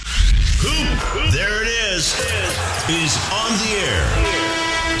is on the air.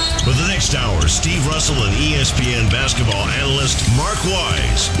 For the next hour, Steve Russell and ESPN basketball analyst Mark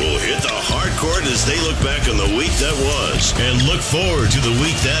Wise will hit the hard court as they look back on the week that was and look forward to the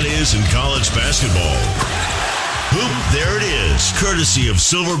week that is in college basketball. Hoop, there it is, courtesy of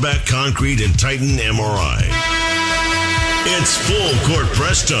Silverback Concrete and Titan MRI. It's full court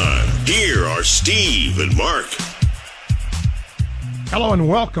press time. Here are Steve and Mark. Hello and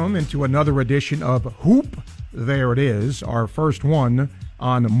welcome into another edition of Hoop, there it is, our first one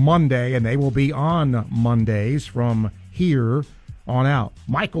on Monday, and they will be on Mondays from here on out.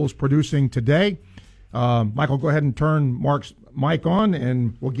 Michael's producing today. Michael, go ahead and turn Mark's mic on,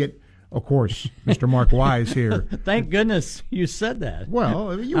 and we'll get, of course, Mr. Mark Wise here. Thank goodness you said that.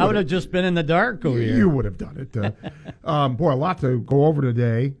 Well, I would have just been in the dark over here. You would have done it. Boy, a lot to go over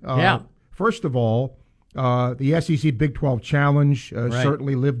today. Yeah. First of all, the SEC Big 12 Challenge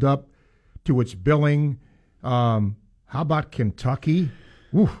certainly lived up to its billing. How about Kentucky?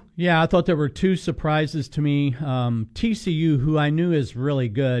 Oof. Yeah, I thought there were two surprises to me. TCU, who I knew is really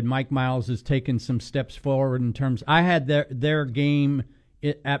good, Mike Miles has taken some steps forward in terms. I had their game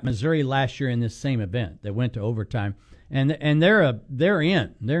at Missouri last year in this same event that went to overtime, and they're in. They're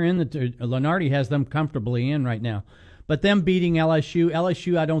in the Lunardi has them comfortably in right now. But them beating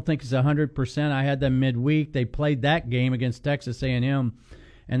LSU, I don't think is 100%. I had them midweek. They played that game against Texas A&M.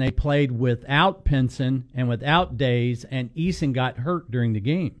 And they played without Pinson and without Days, and Eason got hurt during the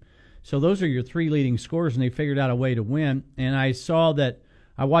game. So those are your three leading scorers, and they figured out a way to win. And I saw that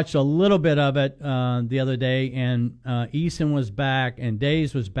I watched a little bit of it the other day, and Eason was back and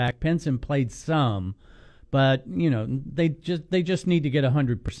Days was back. Pinson played some, but they just need to get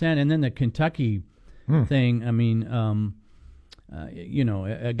 100%. And then the Kentucky thing, I mean.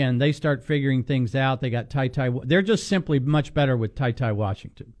 Again, they start figuring things out. They got Ty. They're just simply much better with Ty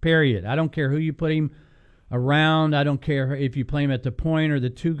Washington, period. I don't care who you put him around. I don't care if you play him at the point or the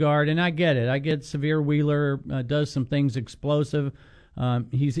two guard. And I get it. I get Severe Wheeler does some things explosive.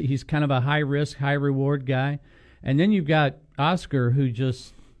 He's kind of a high-risk, high-reward guy. And then you've got Oscar, who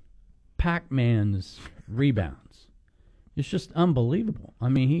just Pac-Man's rebounds. It's just unbelievable. I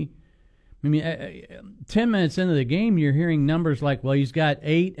mean, 10 minutes into the game, you're hearing numbers like, well, he's got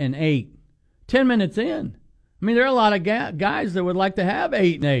 8 and 8. 10 minutes in. I mean, there are a lot of guys that would like to have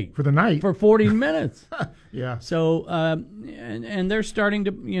 8 and 8. For the night. For 40 minutes. Yeah. So, and they're starting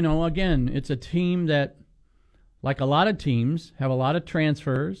to, again, it's a team that, like a lot of teams, have a lot of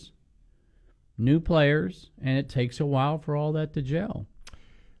transfers, new players, and it takes a while for all that to gel.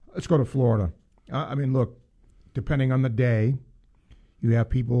 Let's go to Florida. Look, depending on the day, you have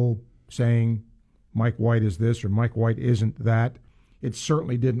people saying Mike White is this or Mike White isn't that. It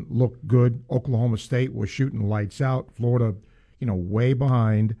certainly didn't look good. Oklahoma State was shooting lights out. Florida, way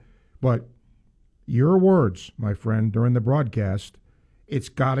behind. But your words, my friend, during the broadcast, it's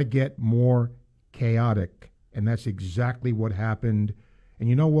got to get more chaotic. And that's exactly what happened. And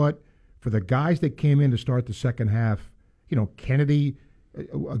you know what? For the guys that came in to start the second half, Kennedy,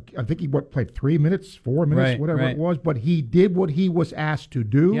 I think he played 3 minutes, 4 minutes, whatever it was, but he did what he was asked to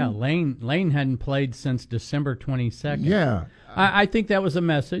do. Yeah, Lane hadn't played since December 22nd. Yeah. I think that was a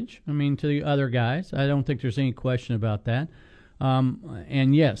message, to the other guys. I don't think there's any question about that.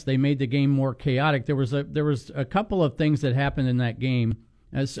 And yes, they made the game more chaotic. There was a couple of things that happened in that game.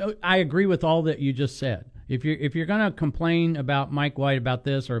 So I agree with all that you just said. If you're going to complain about Mike White about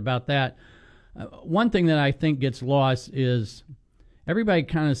this or about that, one thing that I think gets lost is everybody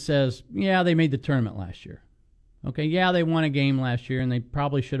kind of says, yeah, they made the tournament last year. Okay, yeah, they won a game last year, and they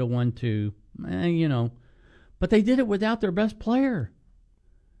probably should have won two. But they did it without their best player.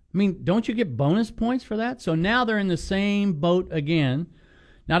 Don't you get bonus points for that? So now they're in the same boat again,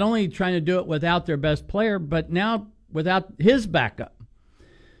 not only trying to do it without their best player, but now without his backup.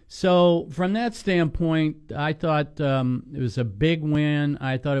 So from that standpoint, I thought it was a big win.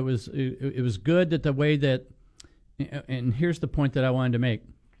 I thought it was good that the way that, and here's the point that I wanted to make.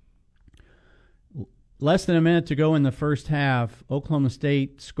 Less than a minute to go in the first half, Oklahoma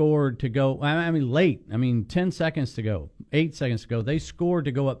State scored to go, late. 10 seconds to go, 8 seconds to go. They scored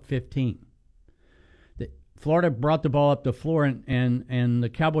to go up 15. Florida brought the ball up the floor, and the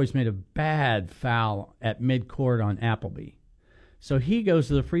Cowboys made a bad foul at midcourt on Appleby. So he goes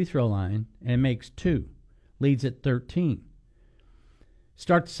to the free throw line and makes 2, leads at 13.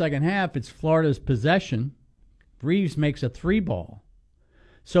 Start the second half, it's Florida's possession. Reeves makes a 3-ball.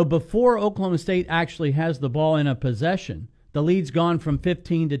 So before Oklahoma State actually has the ball in a possession, the lead's gone from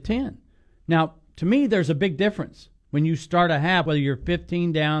 15 to 10. Now, to me, there's a big difference when you start a half, whether you're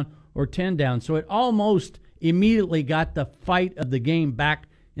 15 down or 10 down. So it almost immediately got the fight of the game back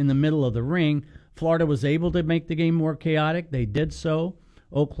in the middle of the ring. Florida was able to make the game more chaotic. They did so.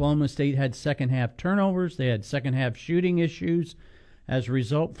 Oklahoma State had second-half turnovers. They had second-half shooting issues. As a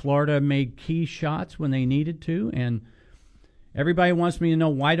result, Florida made key shots when they needed to, and everybody wants me to know,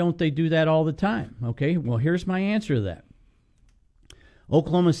 why don't they do that all the time? Okay, well, here's my answer to that.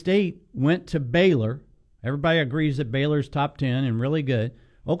 Oklahoma State went to Baylor. Everybody agrees that Baylor's top 10 and really good.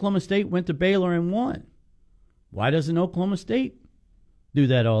 Oklahoma State went to Baylor and won. Why doesn't Oklahoma State do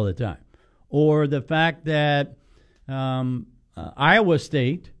that all the time? Or the fact that Iowa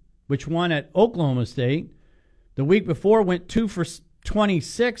State, which won at Oklahoma State, the week before went 2 for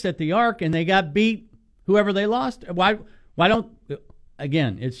 26 at the Arc, and they got beat whoever they lost. Why don't,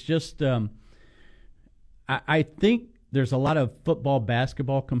 again, it's just, I think there's a lot of football,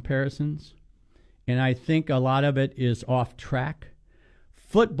 basketball comparisons, and I think a lot of it is off track.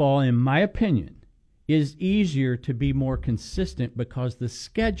 Football, in my opinion, is easier to be more consistent because the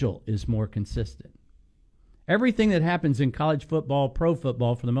schedule is more consistent. Everything that happens in college football, pro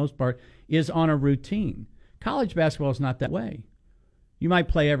football, for the most part, is on a routine. College basketball is not that way. You might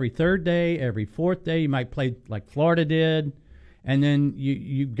play every third day, every fourth day. You might play like Florida did, and then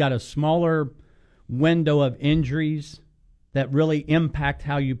you've got a smaller window of injuries that really impact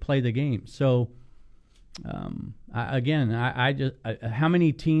how you play the game. So, how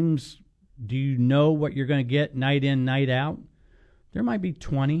many teams do you know what you're going to get night in, night out? There might be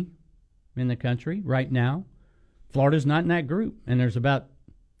 20 in the country right now. Florida's not in that group, and there's about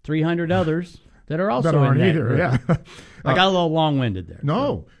 300 others that are also that aren't in that either. group. Yeah, I got a little long-winded there.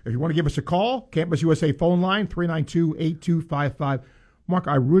 No, if you want to give us a call, Campus USA phone line 392-8255. Mark,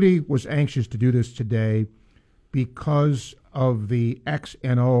 I really was anxious to do this today because of the X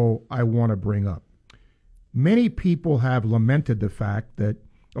and O I want to bring up. Many people have lamented the fact that,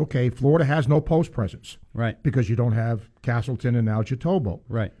 okay, Florida has no post presence. Right. Because you don't have Castleton and now Jitobo.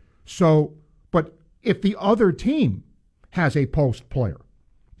 Right. So, but if the other team has a post player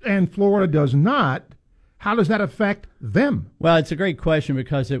and Florida does not, how does that affect them? Well, it's a great question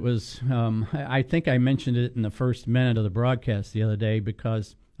because it was, I think I mentioned it in the first minute of the broadcast the other day,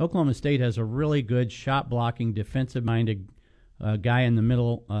 because Oklahoma State has a really good shot-blocking, defensive-minded guy in the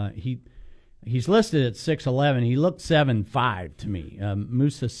middle. He's listed at 6'11". He looked 7'5" to me.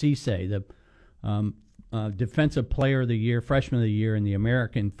 Musa Cisse, the defensive player of the year, freshman of the year in the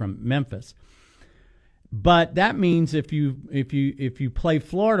American from Memphis. But that means if you play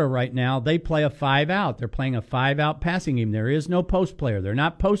Florida right now, they play a 5-out. They're playing a 5-out passing game. There is no post player. They're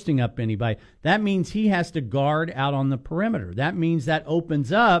not posting up anybody. That means he has to guard out on the perimeter. That means that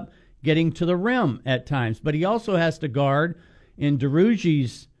opens up getting to the rim at times. But he also has to guard, in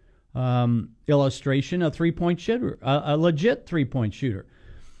Derugi's illustration, a three-point shooter, a legit three-point shooter.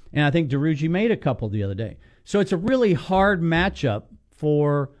 And I think Derugi made a couple the other day. So it's a really hard matchup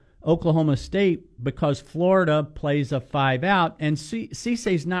for Oklahoma State because Florida plays a 5-out, and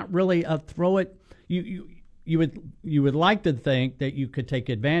Cisse's not really a throw it. You would like to think that you could take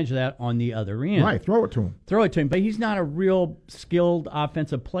advantage of that on the other end. Right, throw it to him. But he's not a real skilled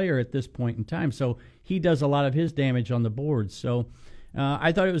offensive player at this point in time, so he does a lot of his damage on the board. So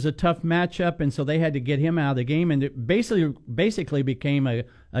I thought it was a tough matchup, and so they had to get him out of the game, and it basically became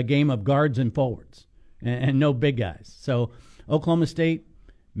a game of guards and forwards and no big guys. So Oklahoma State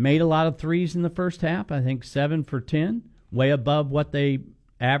made a lot of threes in the first half. I think 7 for 10, way above what they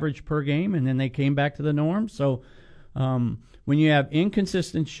averaged per game, and then they came back to the norm. So when you have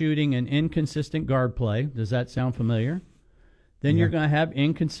inconsistent shooting and inconsistent guard play, does that sound familiar? Then you're going to have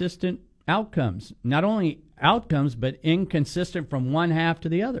inconsistent outcomes. Not only outcomes, but inconsistent from one half to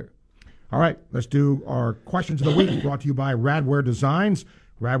the other. All right, let's do our questions of the week, brought to you by Radware Designs.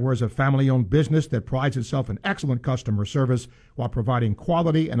 Radware is a family-owned business that prides itself in excellent customer service while providing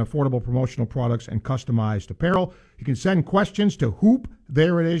quality and affordable promotional products and customized apparel. You can send questions to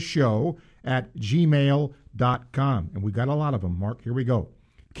hoopthereitishow@gmail.com. And we got a lot of them, Mark. Here we go.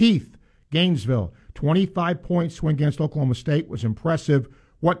 Keith, Gainesville, 25-point swing against Oklahoma State was impressive.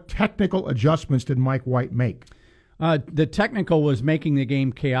 What technical adjustments did Mike White make? The technical was making the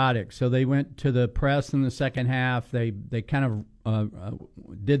game chaotic. So they went to the press in the second half. They kind of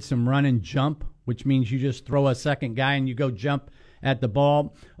did some run and jump, which means you just throw a second guy and you go jump at the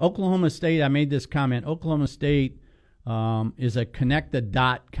ball. Oklahoma State, I made this comment, Oklahoma State is a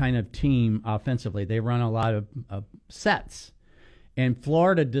connect-the-dot kind of team offensively. They run a lot of sets. And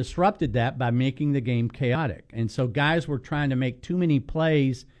Florida disrupted that by making the game chaotic. And so guys were trying to make too many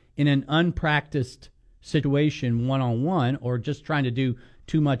plays in an unpracticed situation one-on-one, or just trying to do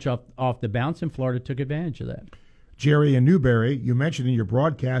too much off the bounce, and Florida took advantage of that. Jerry in Newberry, you mentioned in your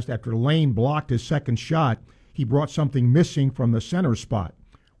broadcast after Lane blocked his second shot, he brought something missing from the center spot.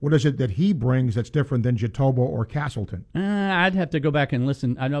 What is it that he brings that's different than Jatoba or Castleton? I'd have to go back and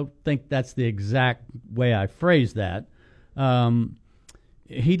listen. I don't think that's the exact way I phrased that.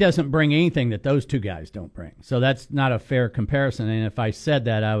 He doesn't bring anything that those two guys don't bring. So that's not a fair comparison. And if I said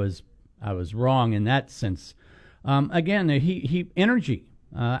that, I was wrong in that sense. Again, he energy.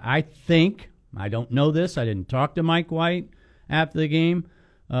 I think, I don't know this, I didn't talk to Mike White after the game.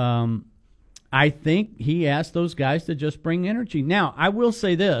 I think he asked those guys to just bring energy. Now, I will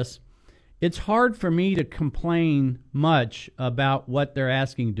say this. It's hard for me to complain much about what they're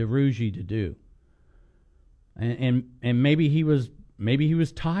asking DeRougie to do. And maybe he was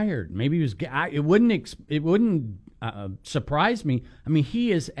tired. Maybe he was. It wouldn't surprise me. I mean,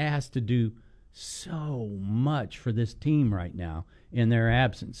 he is asked to do so much for this team right now in their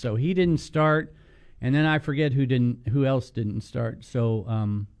absence. So he didn't start, and then I forget who else didn't start. So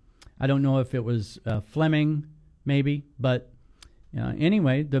I don't know if it was Fleming, maybe, but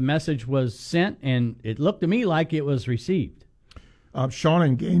anyway, the message was sent, and it looked to me like it was received. Sean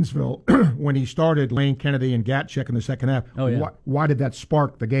in Gainesville, when he started Lane Kennedy and Gatchek in the second half, why did that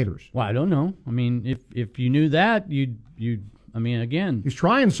spark the Gators? Well, I don't know. I mean, if you knew that, again, he's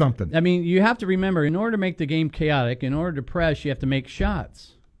trying something. I mean, you have to remember, in order to make the game chaotic, in order to press, you have to make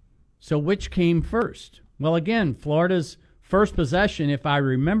shots. So which came first? Well, again, Florida's first possession, if I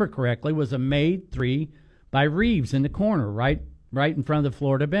remember correctly, was a made three by Reeves in the corner, right in front of the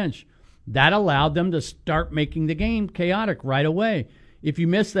Florida bench. That allowed them to start making the game chaotic right away. If you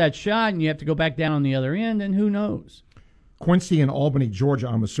miss that shot and you have to go back down on the other end, then who knows? Quincy in Albany, Georgia,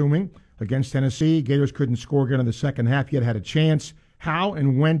 I'm assuming, against Tennessee. Gators couldn't score again in the second half, yet had a chance. How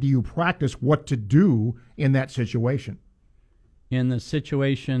and when do you practice what to do in that situation? In the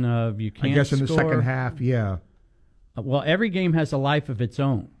situation of you can't score? I guess in the second half, yeah. Well, every game has a life of its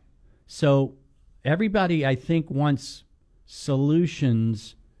own. So everybody, I think, wants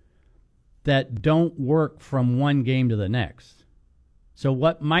solutions that don't work from one game to the next. So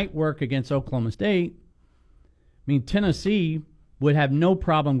what might work against Oklahoma State, I mean, Tennessee would have no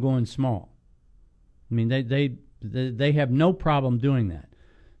problem going small. I mean, they have no problem doing that.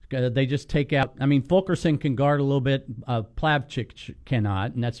 They just take out, I mean, Fulkerson can guard a little bit, Plavchik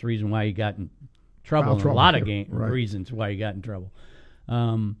cannot, and that's the reason why he got in trouble. A lot of reasons why he got in trouble.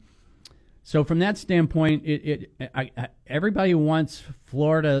 So from that standpoint, everybody wants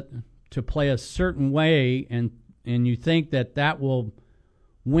Florida to play a certain way, and you think that will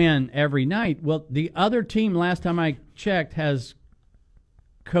win every night. Well, the other team, last time I checked, has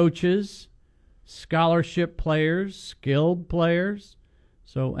coaches, scholarship players, skilled players.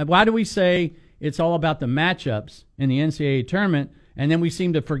 So why do we say it's all about the matchups in the NCAA tournament, and then we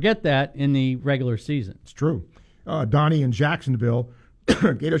seem to forget that in the regular season? It's true. Donnie in Jacksonville,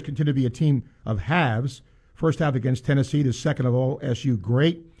 Gators continue to be a team of halves. First half against Tennessee, the second of OSU,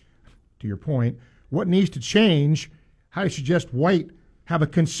 great. To your point, what needs to change? How do you suggest White have a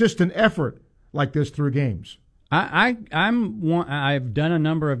consistent effort like this through games? I've done a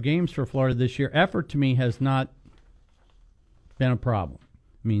number of games for Florida this year. Effort to me has not been a problem.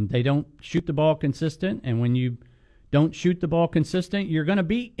 I mean, they don't shoot the ball consistent, and when you don't shoot the ball consistent, you're going to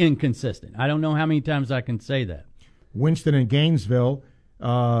be inconsistent. I don't know how many times I can say that. Winston and Gainesville,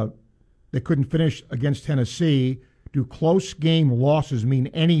 they couldn't finish against Tennessee. Do close game losses mean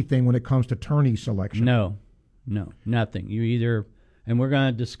anything when it comes to tourney selection? No, nothing. You either, and we're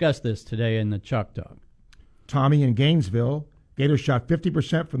going to discuss this today in the Chalk Talk. Tommy in Gainesville, Gators shot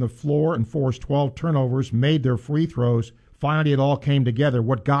 50% from the floor and forced 12 turnovers, made their free throws. Finally, it all came together.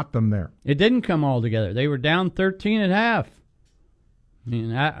 What got them there? It didn't come all together. They were down 13 at half. I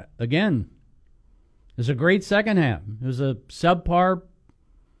mean, again, it was a great second half. It was a subpar.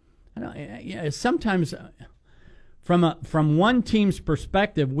 Sometimes, from one team's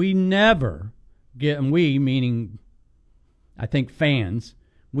perspective, we never get, and we meaning, I think, fans,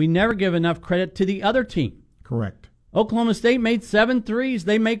 we never give enough credit to the other team. Correct. Oklahoma State made 7 threes.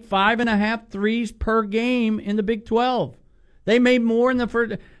 They make 5.5 threes per game in the Big 12. They made more in the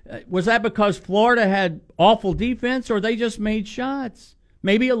first. Was that because Florida had awful defense, or they just made shots?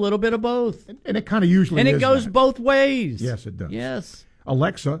 Maybe a little bit of both. And it kind of usually is. And it goes that. both ways. Yes, it does. Yes.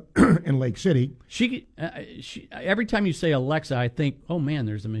 Alexa in Lake City. She every time you say Alexa, I think, oh, man,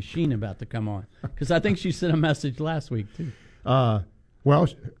 there's a machine about to come on. Because I think she sent a message last week, too. Well,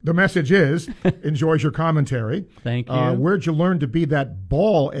 the message is, enjoys your commentary. Thank you. Where'd you learn to be that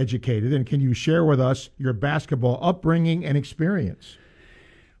ball educated? And can you share with us your basketball upbringing and experience?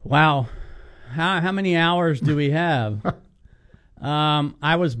 Wow. How many hours do we have?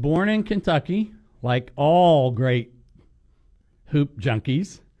 I was born in Kentucky, like all great hoop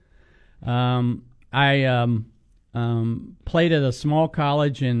junkies. I Played at a small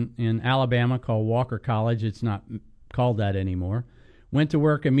college in Alabama called Walker College. It's not called that anymore. Went to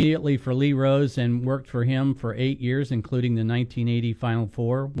work immediately for Lee Rose and worked for him for 8 years, including the 1980 Final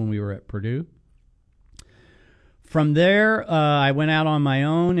Four when we were at Purdue. From there, I went out on my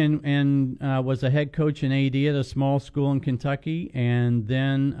own and was a head coach and AD at a small school in Kentucky, and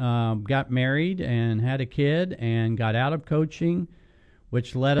then got married and had a kid and got out of coaching,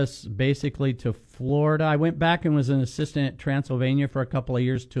 which led us basically to Florida. I went back and was an assistant at Transylvania for a couple of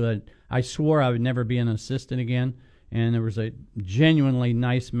years. I swore I would never be an assistant again, and there was a genuinely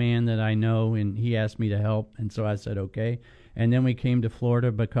nice man that I know, and he asked me to help, and so I said okay. And then we came to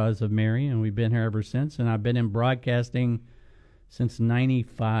Florida because of Mary, and we've been here ever since. And I've been in broadcasting since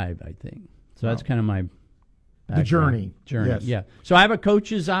 '95, I think. So that's kind of my background. The journey. Yes. Yeah. So I have a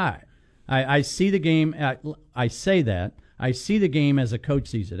coach's eye. I see the game. I say that. I see the game as a coach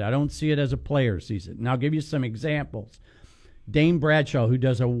sees it. I don't see it as a player sees it. And I'll give you some examples. Dane Bradshaw, who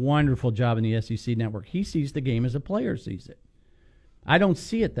does a wonderful job in the SEC network, he sees the game as a player sees it. I don't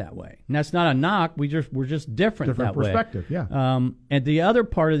see it that way, and that's not a knock. We're just different that way. Different perspective, yeah. And the other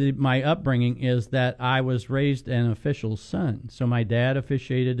part of my upbringing is that I was raised an official's son. So my dad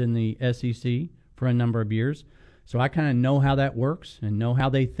officiated in the SEC for a number of years. So I kind of know how that works and know how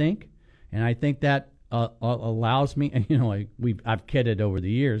they think, and I think that allows me. And I've kidded over the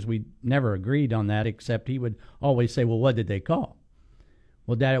years. We never agreed on that, except he would always say, "Well, what did they call?"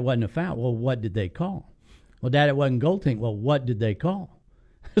 "Well, Dad, it wasn't a foul." "Well, what did they call?" "Well, Dad, it wasn't goaltending." "Well, what did they call?"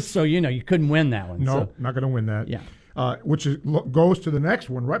 So, you couldn't win that one. No, not going to win that. Yeah. Goes to the next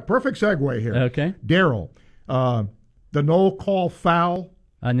one, right? Perfect segue here. Okay. Daryl, the no call foul.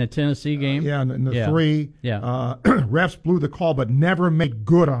 In the Tennessee game? In the 3. Yeah. Refs blew the call but never made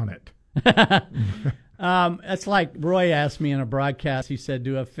good on it. It's like Roy asked me in a broadcast, he said,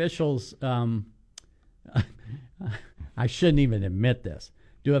 do officials, I shouldn't even admit this,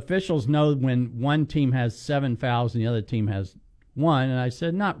 do officials know when one team has 7 fouls and the other team has 1? And I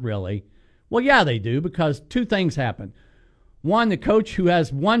said, not really. Well, yeah, they do, because 2 things happen. One, the coach who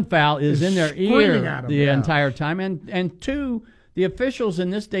has 1 foul is in their ear the entire time. And 2, the officials in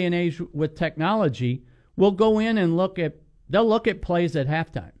this day and age with technology will go in and they'll look at plays at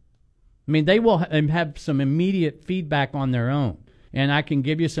halftime. I mean, they will have some immediate feedback on their own. And I can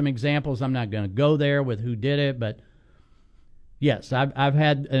give you some examples. I'm not going to go there with who did it, but yes, I've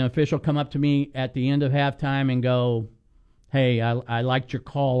had an official come up to me at the end of halftime and go, "Hey, I liked your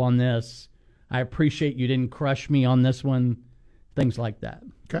call on this. I appreciate you didn't crush me on this one," things like that.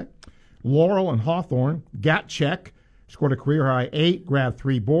 Okay. Laurel and Hawthorne, Gatchek, scored a career-high 8, grabbed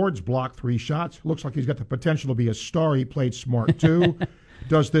 3 boards, blocked 3 shots. Looks like he's got the potential to be a star. He played smart, too.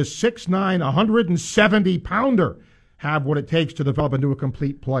 Does this 6'9", 170-pounder have what it takes to develop into a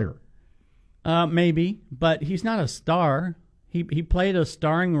complete player? Maybe, but he's not a star. He played a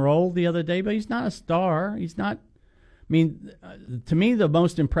starring role the other day, but he's not a star. He's not. I mean, to me, the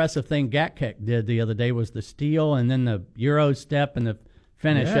most impressive thing Gatchek did the other day was the steal and then the Euro step and the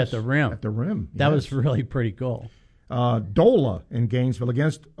finish at the rim. At the rim, That was really pretty cool. Dola in Gainesville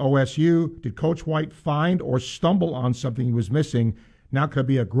against OSU. Did Coach White find or stumble on something he was missing? Now could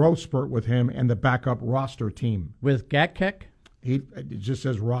be a growth spurt with him and the backup roster team. With Gatchek? It just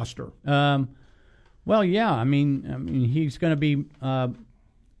says roster. Well, yeah. I mean, he's going to be.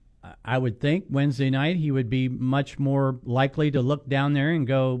 I would think Wednesday night he would be much more likely to look down there and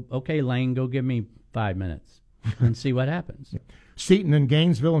go, "Okay, Lane, go give me 5 minutes and see what happens." Seton in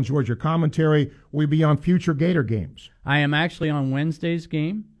Gainesville, enjoyed your commentary. Will you be on future Gator games? I am actually on Wednesday's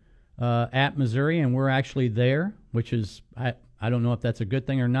game at Missouri, and we're actually there, which is I don't know if that's a good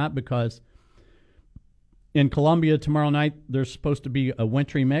thing or not, because in Columbia tomorrow night there's supposed to be a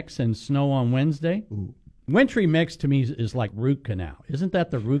wintry mix and snow on Wednesday. Ooh. Wintry mix to me is like root canal. Isn't that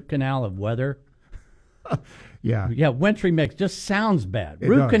the root canal of weather? Yeah. Yeah, wintry mix just sounds bad.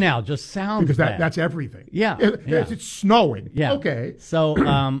 Root canal just sounds because bad. That's everything. Yeah. It's snowing. Yeah. Okay. So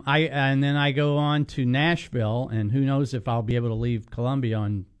then I go on to Nashville, and who knows if I'll be able to leave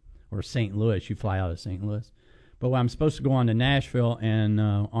Columbia or St. Louis. You fly out of St. Louis. But I'm supposed to go on to Nashville, and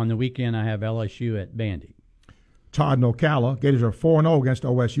on the weekend I have LSU at Bandy. Todd and Ocala. Gators are 4-0 against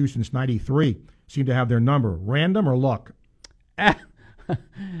OSU since '93. Seem to have their number. Random or luck?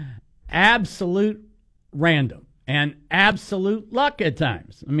 Absolute random and absolute luck at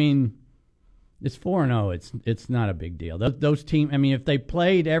times. I mean, it's 4-0. It's not a big deal. Those teams, I mean, if they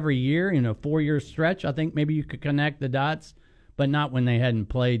played every year in a 4-year stretch, I think maybe you could connect the dots, but not when they hadn't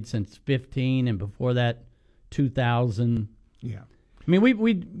played since 15 and before that 2000. Yeah. I mean,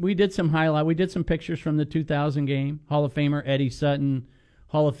 we did some highlight. We did some pictures from the 2000 game. Hall of Famer Eddie Sutton,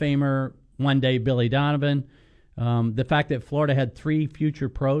 Hall of Famer one day Billy Donovan. The fact that Florida had 3 future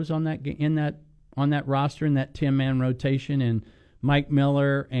pros on that roster in that 10-man rotation, and Mike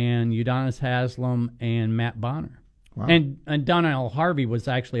Miller and Udonis Haslem and Matt Bonner. Wow. And Donnell Harvey was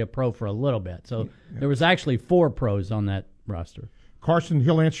actually a pro for a little bit. So there was actually 4 pros on that roster. Carson,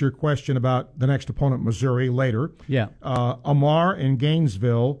 he'll answer your question about the next opponent, Missouri, later. Yeah. Amar in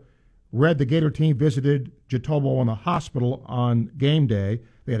Gainesville read the Gator team visited Jitobo in the hospital on game day.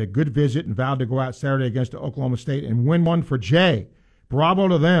 They had a good visit and vowed to go out Saturday against Oklahoma State and win one for Jay. Bravo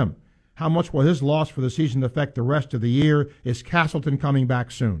to them. How much will his loss for the season affect the rest of the year? Is Castleton coming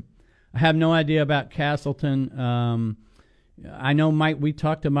back soon? I have no idea about Castleton. I know we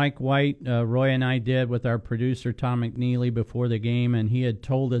talked to Mike White, Roy and I did, with our producer Tom McNeely before the game, and he had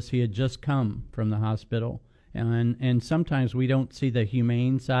told us he had just come from the hospital. And sometimes we don't see the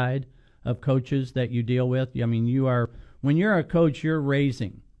humane side of coaches that you deal with. I mean, when you're a coach, you're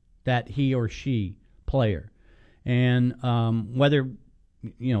raising that he or she player. And whether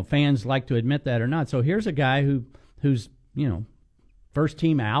fans like to admit that or not. So here's a guy who's first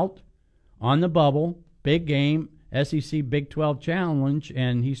team out on the bubble, big game, SEC Big 12 challenge,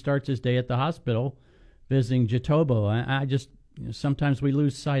 and he starts his day at the hospital visiting Jitobo. I just sometimes we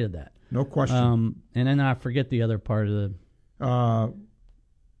lose sight of that. No question. And then I forget the other part of the. Well,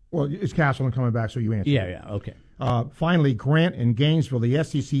 it's Castleton coming back, so you answer. Yeah, okay. Finally, Grant in Gainesville, the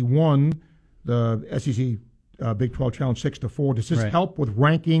SEC won the SEC Big 12 Challenge 6-4. Does this help with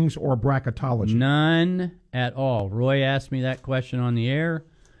rankings or bracketology? None at all. Roy asked me that question on the air.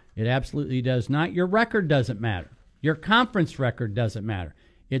 It absolutely does not. Your record doesn't matter. Your conference record doesn't matter.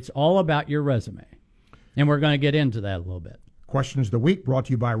 It's all about your resume. And we're going to get into that a little bit. Questions of the Week brought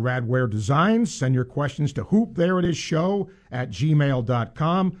to you by Radware Designs. Send your questions to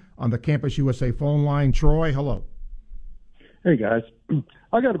hoopthereitishow@gmail.com. On the Campus USA phone line, Troy, hello. Hey, guys.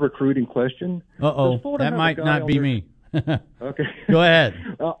 I got a recruiting question. Uh-oh, that might not be me. Okay. Go ahead.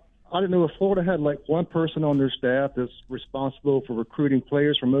 I didn't know if Florida had like one person on their staff that's responsible for recruiting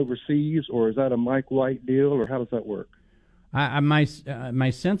players from overseas, or is that a Mike White deal, or how does that work? My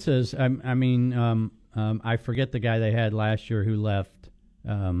sense is, I forget the guy they had last year who left.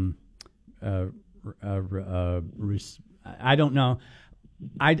 I don't know.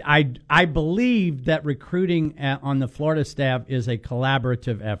 I believe that recruiting on the Florida staff is a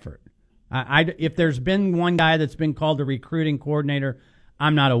collaborative effort. If there's been one guy that's been called a recruiting coordinator,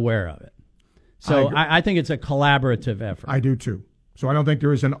 I'm not aware of it. So I think it's a collaborative effort. I do too. So I don't think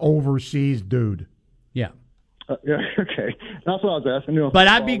there is an overseas dude. Yeah. Yeah, okay. That's what I was asking. But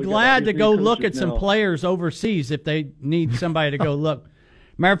I'd be glad to go look at some players overseas if they need somebody to go look.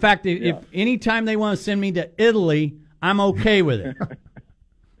 Matter of fact, if anytime they want to send me to Italy, I'm okay with it.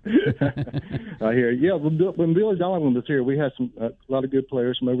 I hear. Yeah, when Billy Donovan was here, we had a lot of good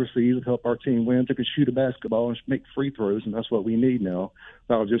players from overseas that helped our team win. They could shoot a basketball and make free throws, and that's what we need now.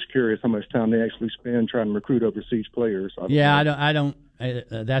 So I was just curious how much time they actually spend trying to recruit overseas players. I don't.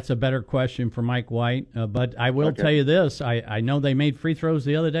 That's a better question for Mike White. But I will tell you this: I know they made free throws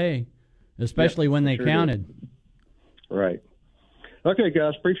the other day, especially when they counted. Did. Right. Okay,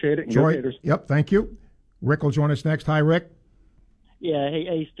 guys, appreciate it. Joy, yep, thank you. Rick will join us next. Hi, Rick. Yeah,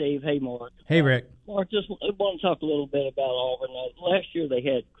 hey, Steve. Hey, Mark. Hey, Rick. Mark, just want to talk a little bit about Auburn. Last year they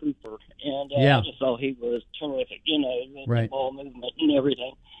had Cooper, and I just thought he was terrific, the ball movement and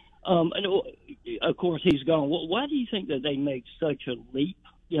everything. And of course, he's gone. Why do you think that they made such a leap,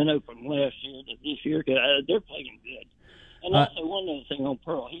 from last year to this year? Cause, they're playing good. And also, one other thing on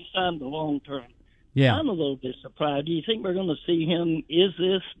Pearl, he signed the long term. Yeah. I'm a little bit surprised. Do you think we're going to see him? Is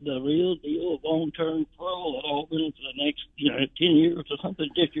this the real deal of long-term Pearl at Auburn for the next 10 years or something?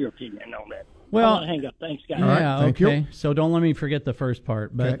 Just your opinion on that. Well, I want to hang up. Thanks, guys. Yeah, thank you. So don't let me forget the first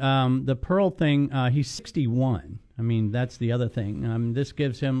part. But the Pearl thing, he's 61. I mean, that's the other thing. This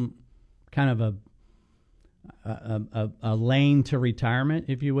gives him kind of a lane to retirement,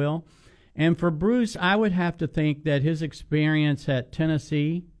 if you will. And for Bruce, I would have to think that his experience at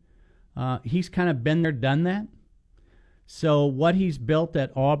Tennessee, he's kind of been there, done that. So what he's built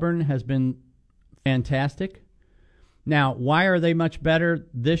at Auburn has been fantastic. Now, why are they much better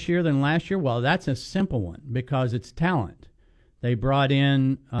this year than last year? Well, that's a simple one, because it's talent. They brought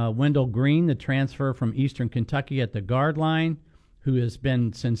in Wendell Green, the transfer from Eastern Kentucky at the guard line, who has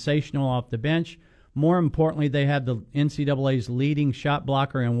been sensational off the bench. More importantly, they have the NCAA's leading shot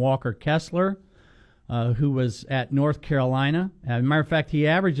blocker in Walker Kessler, who was at North Carolina. As a matter of fact, he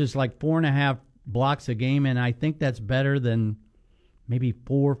averages like 4.5 blocks a game, and I think that's better than maybe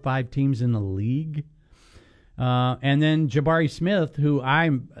 4 or 5 teams in the league. And then Jabari Smith, who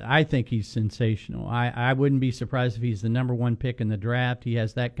I think he's sensational. I wouldn't be surprised if he's the number 1 pick in the draft. He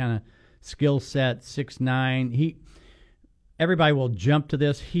has that kind of skill set, 6'9". Everybody will jump to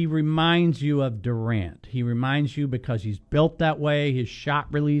this. He reminds you of Durant. He reminds you because he's built that way. His shot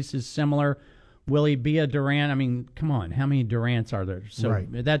release is similar. Will he be a Durant? I mean, come on. How many Durants are there? So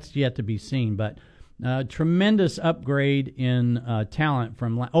that's yet to be seen. But tremendous upgrade in talent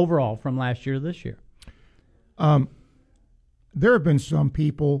overall from last year to this year. There have been some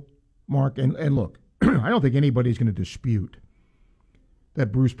people, Mark, and look, I don't think anybody's going to dispute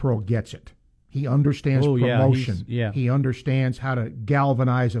that Bruce Pearl gets it. He understands promotion. He understands how to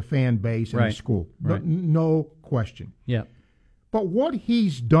galvanize a fan base in a school. Right. No question. Yeah. But what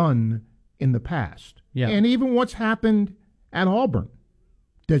he's done in the past, and even what's happened at Auburn,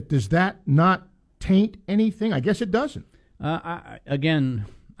 does that not taint anything? I guess it doesn't. Again,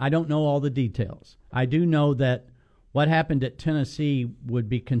 I don't know all the details. I do know that what happened at Tennessee would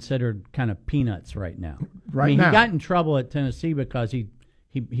be considered kind of peanuts right now. He got in trouble at Tennessee because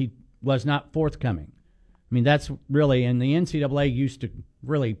he was not forthcoming. I mean, that's really, and the NCAA used to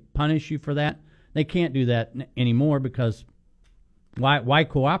really punish you for that. They can't do that anymore because why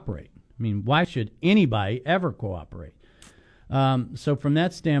cooperate? I mean, why should anybody ever cooperate? So from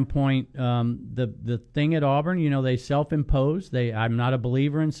that standpoint, the thing at Auburn, they self-impose. I'm not a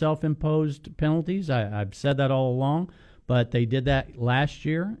believer in self-imposed penalties. I've said that all along, but they did that last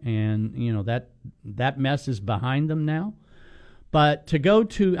year, and that mess is behind them now. But to go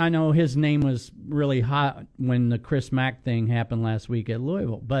to, I know his name was really hot when the Chris Mack thing happened last week at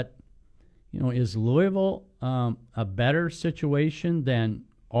Louisville, but is Louisville a better situation than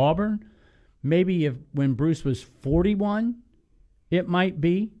Auburn? Maybe when Bruce was 41. It might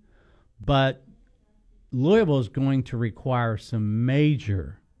be, but Louisville is going to require some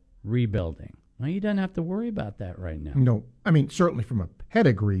major rebuilding. Well, he doesn't have to worry about that right now. No, I mean, certainly from a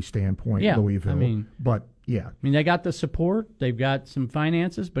pedigree standpoint, Louisville. But they got the support. They've got some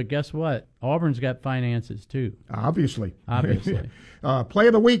finances, but guess what? Auburn's got finances too. Obviously. Play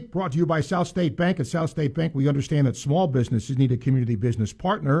of the Week brought to you by South State Bank. At South State Bank, we understand that small businesses need a community business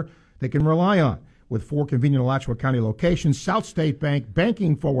partner they can rely on. With 4 convenient Alachua County locations, South State Bank,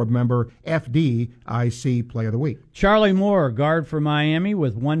 banking forward member, FDIC. Play of the Week. Charlie Moore, guard for Miami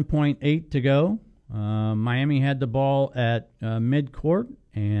with 1.8 to go. Miami had the ball at midcourt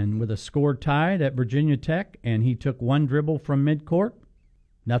and with a score tied at Virginia Tech, and he took one dribble from midcourt.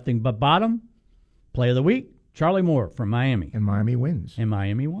 Nothing but bottom. Play of the Week, Charlie Moore from Miami. And Miami wins. And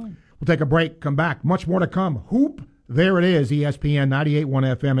Miami won. We'll take a break, come back. Much more to come. Hoop. There it is, ESPN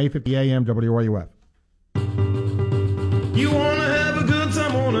 98.1 FM, 850 AM, WRUF. You wanna have a good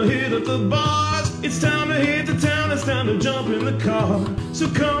time, wanna hit at the bars. It's time to hit the town, it's time to jump in the car. So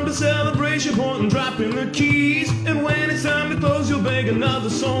come to Celebration Point and drop in the keys. And when it's time to close, you'll beg another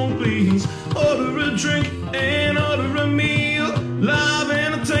song, please. Order a drink and order a meal. Live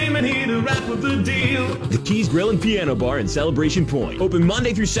entertainment here to wrap up the deal. The Keys Grill and Piano Bar in Celebration Point. Open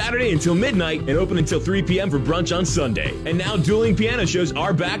Monday through Saturday until midnight and open until 3 p.m. for brunch on Sunday. And now dueling piano shows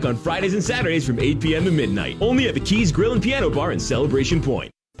are back on Fridays and Saturdays from 8 p.m. to midnight. Only at the Keys Grill and Piano Bar in Celebration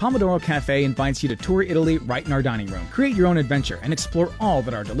Point. Pomodoro Cafe invites you to tour Italy right in our dining room. Create your own adventure and explore all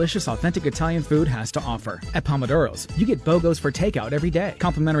that our delicious, authentic Italian food has to offer. At Pomodoro's, you get BOGOs for takeout every day,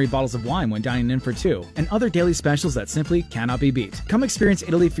 complimentary bottles of wine when dining in for 2, and other daily specials that simply cannot be beat. Come experience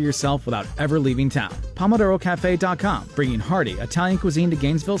Italy for yourself without ever leaving town. PomodoroCafe.com, bringing hearty Italian cuisine to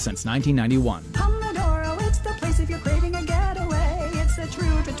Gainesville since 1991. Pomodoro, it's the place if you're craving a getaway. It's a true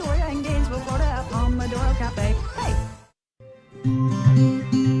Victoria and Gainesville, Florida. Pomodoro Cafe. Hey!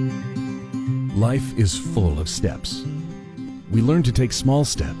 Life is full of steps. We learn to take small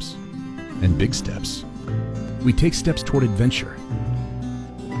steps and big steps. We take steps toward adventure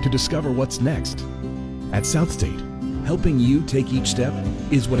to discover what's next. At South State, helping you take each step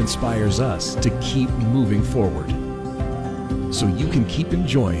is what inspires us to keep moving forward, so you can keep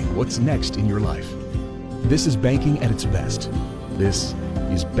enjoying what's next in your life. This is banking at its best. This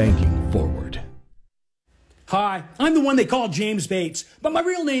is banking forward. Hi, I'm the one they call James Bates, but my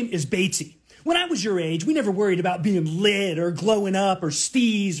real name is Batesy. When I was your age, we never worried about being lit or glowing up or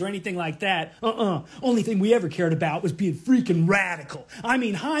steez or anything like that. Only thing we ever cared about was being freaking radical. I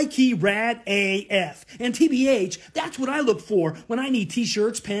mean, high-key rad AF. And TBH, that's what I look for when I need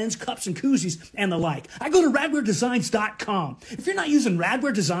t-shirts, pens, cups, and koozies, and the like. I go to radwaredesigns.com. If you're not using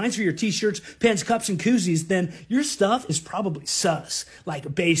Radware Designs for your t-shirts, pens, cups, and koozies, then your stuff is probably sus,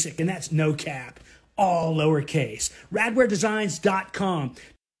 like basic, and that's no cap. All lowercase. Radwaredesigns.com.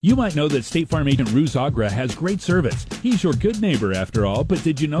 You might know that State Farm agent Ruz Agra has great service. He's your good neighbor after all, but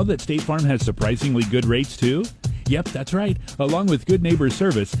did you know that State Farm has surprisingly good rates too? Yep, that's right. Along with good neighbor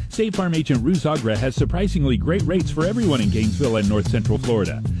service, State Farm agent Ruz Agra has surprisingly great rates for everyone in Gainesville and North Central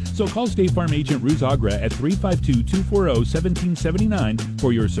Florida. So call State Farm agent Ruz Agra at 352-240-1779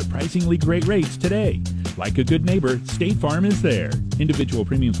 for your surprisingly great rates today. Like a good neighbor, State Farm is there. Individual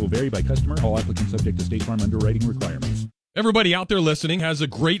premiums will vary by customer. All applicants subject to State Farm underwriting requirements. Everybody out there listening has a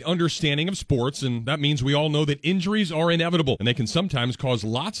great understanding of sports, and that means we all know that injuries are inevitable, and they can sometimes cause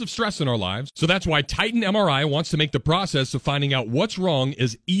lots of stress in our lives. So that's why Titan MRI wants to make the process of finding out what's wrong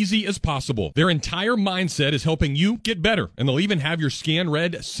as easy as possible. Their entire mindset is helping you get better, and they'll even have your scan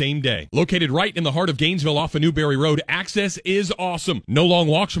read same day. Located right in the heart of Gainesville off of Newberry Road, access is awesome. No long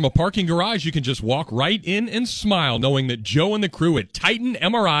walks from a parking garage. You can just walk right in and smile knowing that Joe and the crew at Titan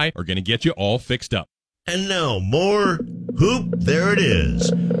MRI are going to get you all fixed up. And now, more Hoop There It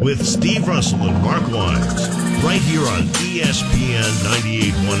Is with Steve Russell and Mark Wise. Right here on ESPN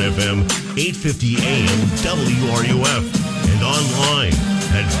 98.1 FM, 850 AM, WRUF, and online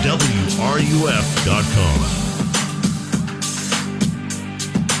at WRUF.com.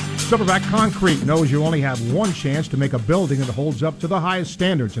 Silverback Concrete knows you only have one chance to make a building that holds up to the highest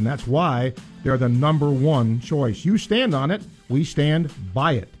standards, and that's why they're the number one choice. You stand on it, we stand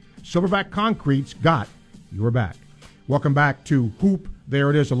by it. Silverback Concrete's got your back. Welcome back to Hoop There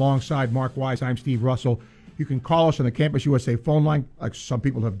It Is alongside Mark Wise. I'm Steve Russell. You can call us on the Campus USA phone line like some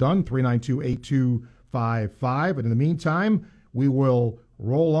people have done, 392-8255. And in the meantime, we will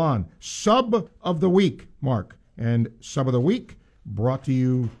roll on. Sub of the Week, Mark. And Sub of the Week brought to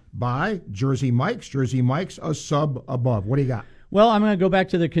you by Jersey Mike's. Jersey Mike's, a sub above. What do you got? Well, I'm going to go back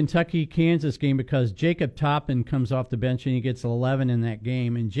to the Kentucky-Kansas game because Jacob Toppin comes off the bench and he gets 11 in that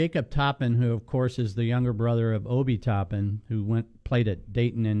game. And Jacob Toppin, who, of course, is the younger brother of Obi Toppin, who played at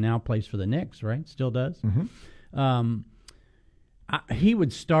Dayton and now plays for the Knicks, right? Still does. Mm-hmm. He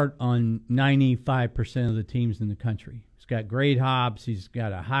would start on 95% of the teams in the country. He's got great hops. He's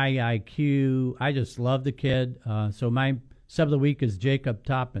got a high IQ. I just love the kid. So my sub of the week is Jacob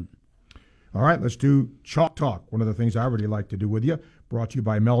Toppin. All right, let's do Chalk Talk, one of the things I really like to do with you. Brought to you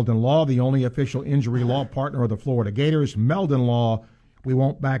by Meldon Law, the only official injury law partner of the Florida Gators. Meldon Law, we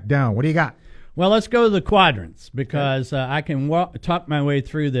won't back down. What do you got? Well, let's go to the quadrants because I can talk my way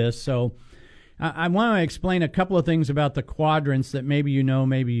through this. So I want to explain a couple of things about the quadrants that maybe you know,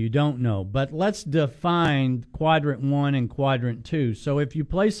 maybe you don't know. But let's define quadrant 1 and quadrant 2. So if you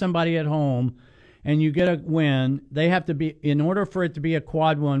play somebody at home and you get a win, they have to be, in order for it to be a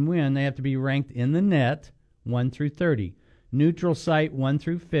quad 1 win, they have to be ranked in the net 1 through 30, neutral site 1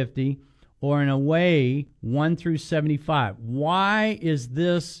 through 50, or an away 1 through 75. Why is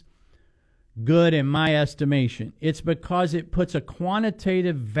this good in my estimation? It's because it puts a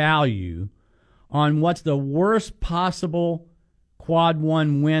quantitative value on what's the worst possible quad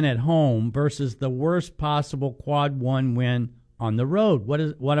 1 win at home versus the worst possible quad 1 win on the road.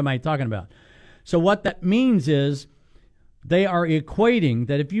 What am I talking about? So what that means is they are equating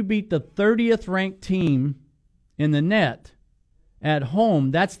that if you beat the 30th ranked team in the net at home,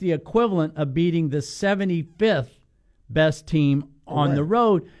 that's the equivalent of beating the 75th best team on the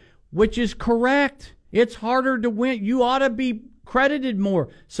road, which is correct. It's harder to win. You ought to be credited more.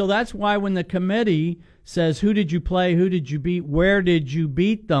 So that's why when the committee says, who did you play, who did you beat, where did you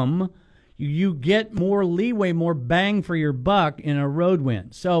beat them, you get more leeway, more bang for your buck in a road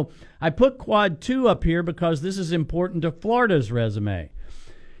win. So I put quad 2 up here because this is important to Florida's resume.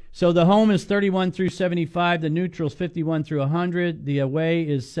 So the home is 31 through 75, the neutral is 51 through 100, the away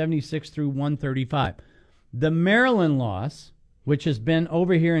is 76 through 135. The Maryland loss, which has been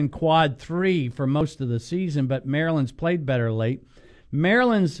over here in quad 3 for most of the season, but Maryland's played better late.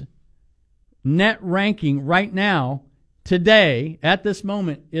 Maryland's net ranking right now, today, at this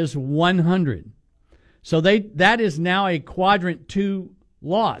moment, is 100. So that is now a quadrant 2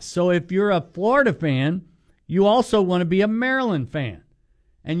 loss. So if you're a Florida fan, you also want to be a Maryland fan,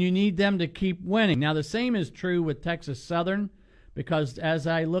 and you need them to keep winning. Now, the same is true with Texas Southern, because as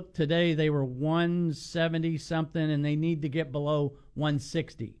I look today, they were 170-something, and they need to get below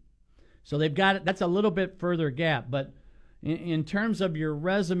 160. So they've got it. That's a little bit further gap. But in terms of your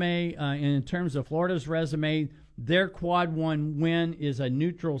resume, in terms of Florida's resume, their quad 1 win is a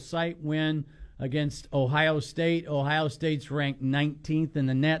neutral site win against Ohio State. Ohio State's ranked 19th in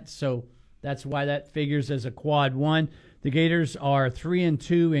the net, so that's why that figures as a quad 1. The Gators are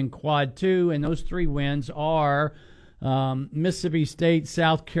 3-2 in quad 2, and those 3 wins are Mississippi State,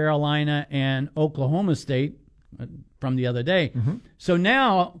 South Carolina, and Oklahoma State from the other day. Mm-hmm. So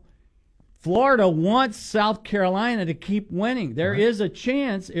now Florida wants South Carolina to keep winning. There is a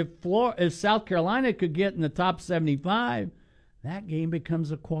chance if South Carolina could get in the top 75, that game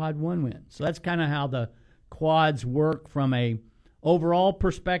becomes a quad 1 win. So that's kind of how the quads work from a overall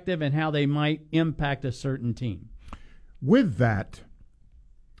perspective and how they might impact a certain team. With that,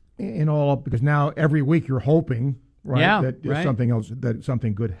 because now every week you're hoping, right, that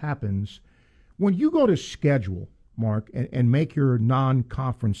something good happens. When you go to schedule, Mark, and make your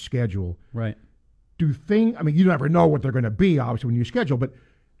non-conference schedule, right? You never know what they're going to be, obviously, when you schedule, but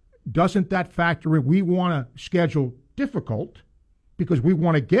doesn't that factor in? We want to schedule difficult because we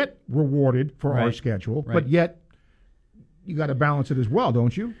want to get rewarded for our schedule, but yet you got to balance it as well,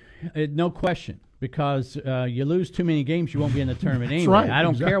 don't you? No question, because you lose too many games, you won't be in the tournament anyway. Right, I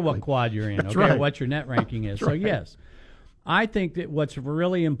don't care what quad you're in, what your net ranking is. So, yes, I think that what's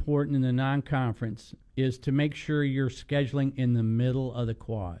really important in the non-conference is to make sure you're scheduling in the middle of the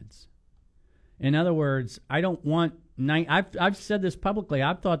quads. In other words, I don't want I've said this publicly.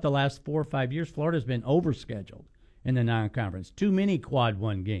 I've thought the last 4 or 5 years Florida's been overscheduled in the non-conference. Too many quad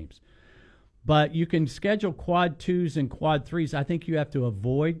 1 games. But you can schedule quad 2s and quad 3s. I think you have to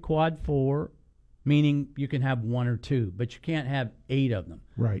avoid quad 4, meaning you can have 1 or 2, but you can't have 8 of them.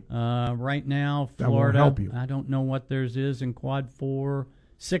 Right. Right now, Florida, that won't help you. I don't know what theirs is in quad 4,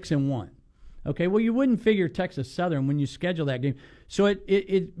 6 and 1. Okay, well, you wouldn't figure Texas Southern when you schedule that game. So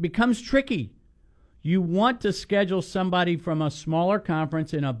it becomes tricky. You want to schedule somebody from a smaller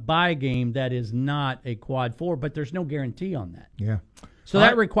conference in a bye game that is not a quad 4, but there's no guarantee on that. Yeah. So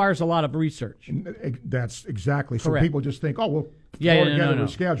that requires a lot of research. That's exactly. Correct. So people just think, Florida together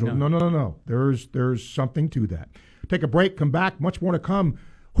is scheduled. No. There's something to that. Take a break, come back, much more to come.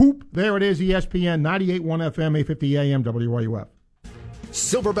 Hoop, there it is, ESPN 98.1 FM, 850 AM, WRUF.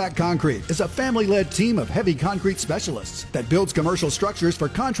 Silverback Concrete is a family-led team of heavy concrete specialists that builds commercial structures for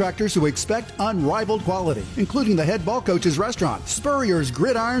contractors who expect unrivaled quality, including the head ball coach's restaurant, Spurrier's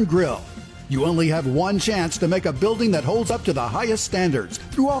Gridiron Grill. You only have one chance to make a building that holds up to the highest standards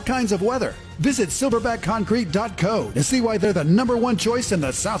through all kinds of weather. Visit silverbackconcrete.co to see why they're the #1 choice in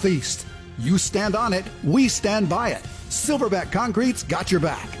the Southeast. You stand on it, we stand by it. Silverback Concrete's got your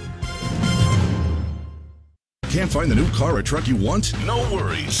back. Can't find the new car or truck you want? No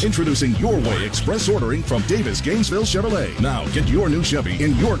worries. Introducing Your Way Express Ordering from Davis Gainesville Chevrolet. Now get your new Chevy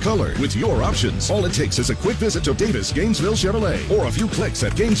in your color with your options. All it takes is a quick visit to Davis Gainesville Chevrolet or a few clicks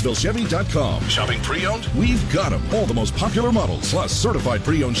at GainesvilleChevy.com. Shopping pre-owned? We've got them. All the most popular models, plus certified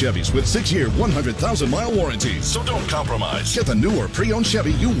pre-owned Chevys with 6-year, 100,000-mile warranties. So don't compromise. Get the newer pre-owned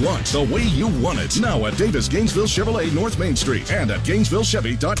Chevy you want, the way you want it. Now at Davis Gainesville Chevrolet North Main Street and at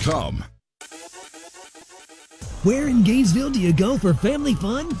GainesvilleChevy.com. Where in Gainesville do you go for family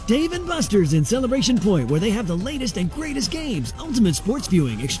fun? Dave & Buster's in Celebration Point, where they have the latest and greatest games, ultimate sports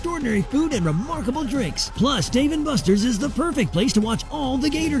viewing, extraordinary food, and remarkable drinks. Plus, Dave & Buster's is the perfect place to watch all the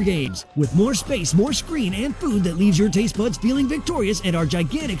Gator games. With more space, more screen, and food that leaves your taste buds feeling victorious at our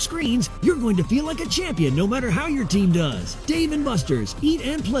gigantic screens, you're going to feel like a champion no matter how your team does. Dave & Buster's, eat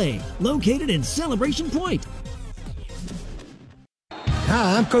and play, located in Celebration Point.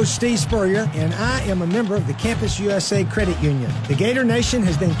 Hi, I'm Coach Steve Spurrier, and I am a member of the Campus USA Credit Union. The Gator Nation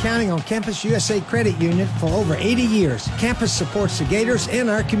has been counting on Campus USA Credit Union for over 80 years. Campus supports the Gators and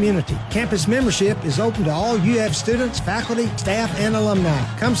our community. Campus membership is open to all UF students, faculty, staff, and alumni.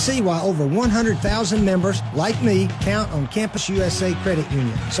 Come see why over 100,000 members, like me, count on Campus USA Credit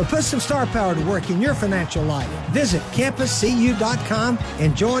Union. So put some star power to work in your financial life. Visit campuscu.com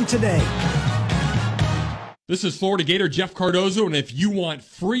and join today. This is Florida Gator Jeff Cardozo, and if you want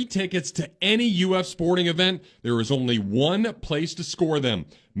free tickets to any UF sporting event, there is only one place to score them.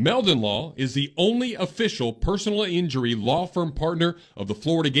 Meldon Law is the only official personal injury law firm partner of the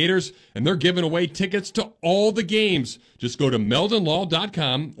Florida Gators, and they're giving away tickets to all the games. Just go to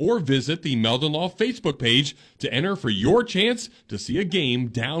meldonlaw.com or visit the Meldon Law Facebook page to enter for your chance to see a game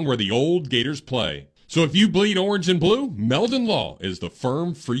down where the old Gators play. So if you bleed orange and blue, Meldon Law is the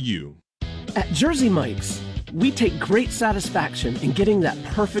firm for you. At Jersey Mike's, we take great satisfaction in getting that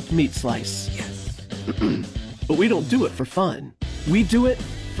perfect meat slice. Yes. But we don't do it for fun. We do it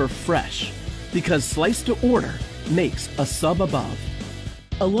for fresh. Because slice to order makes a sub above.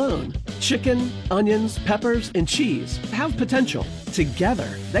 Alone, chicken, onions, peppers, and cheese have potential. Together,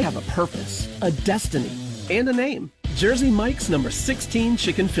 they have a purpose, a destiny, and a name. Jersey Mike's number 16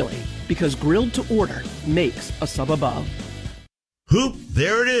 Chicken Philly. Because grilled to order makes a sub above. Hoop,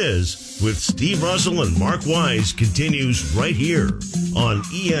 there it is, with Steve Russell and Mark Wise continues right here on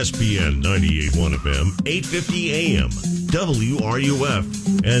ESPN 98.1 FM, 850 AM, WRUF,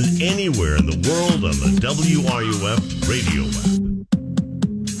 and anywhere in the world on the WRUF radio app.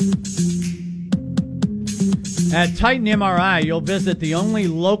 At Titan MRI, you'll visit the only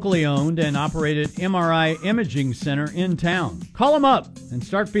locally owned and operated MRI imaging center in town. Call them up and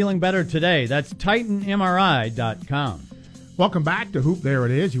start feeling better today. That's TitanMRI.com. Welcome back to Hoop There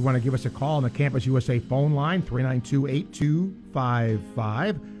It Is. You want to give us a call on the Campus USA phone line,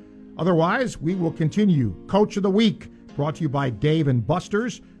 392-8255. Otherwise, we will continue. Coach of the Week, brought to you by Dave &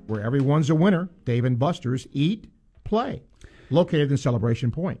 Buster's, where everyone's a winner. Dave & Buster's, eat, play. Located in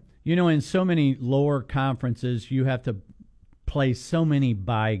Celebration Point. You know, in so many lower conferences, you have to play so many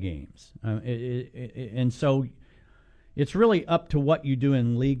bye games. And so it's really up to what you do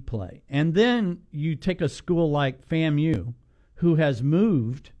in league play. And then you take a school like FAMU, who has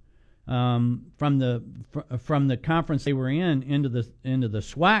moved from the conference they were in into the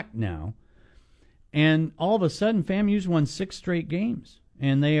SWAC now, and all of a sudden FAMU's won 6 straight games,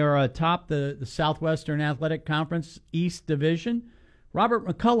 and they are atop the Southwestern Athletic Conference East Division. Robert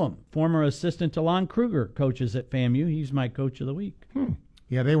McCullum, former assistant to Lon Kruger, coaches at FAMU. He's my coach of the week.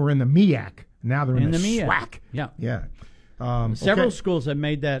 Yeah, they were in the MEAC. Now they're in the SWAC. Yeah. Yeah. Several schools have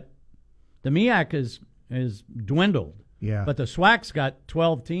made that. The MEAC is dwindled. Yeah. But the SWAC's got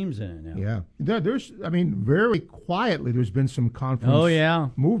 12 teams in it now. Yeah. There's, very quietly, there's been some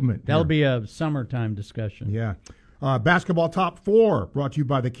conference movement. That'll here. be a summertime discussion. Yeah. Basketball Top 4, brought to you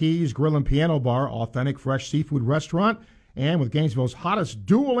by the Keys Grill and Piano Bar, authentic fresh seafood restaurant, and with Gainesville's hottest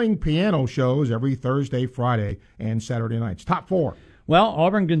dueling piano shows every Thursday, Friday, and Saturday nights. Top 4. Well,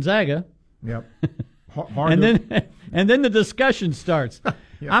 Auburn Gonzaga. Yep. And then the discussion starts.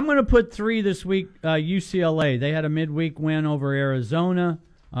 Yeah. I'm going to put 3 this week. UCLA, they had a midweek win over Arizona.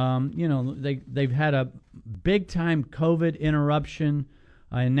 They've had a big time COVID interruption,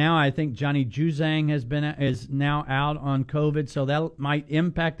 and now I think Johnny Juzang is now out on COVID, so that might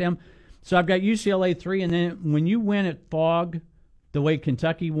impact them. So I've got UCLA 3, and then when you win at Fogg, the way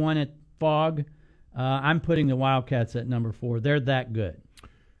Kentucky won at Fogg, I'm putting the Wildcats at number 4. They're that good.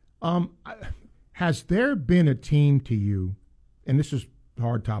 Has there been a team to you, and this is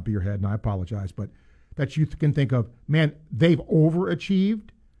hard top of your head, and I apologize, but that you can think of, man, they've overachieved,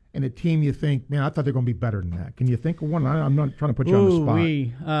 and a team you think, man, I thought they're going to be better than that. Can you think of one? I'm not trying to put you on the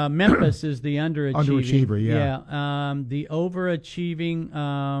spot. Memphis is the underachieving. Underachiever, yeah. The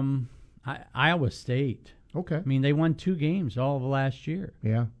overachieving, Iowa State. Okay. I mean, they won 2 games all of last year.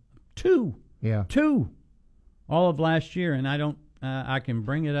 Yeah. 2. Yeah. 2. All of last year, and I can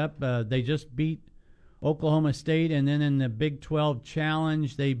bring it up. They just beat Oklahoma State, and then in the Big 12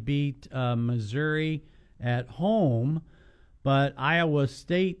 Challenge, they beat Missouri at home. But Iowa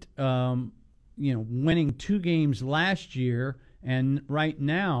State, winning 2 games last year, and right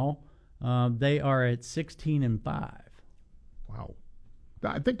now they are at 16-5. Wow.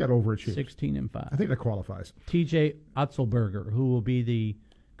 I think that overachieved. 16-5. I think that qualifies. TJ Otzelberger, who will be the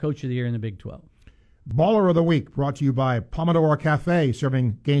coach of the year in the Big 12. Baller of the Week, brought to you by Pomodoro Cafe,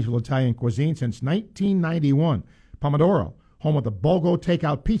 serving Gainesville Italian cuisine since 1991. Pomodoro, home of the BOGO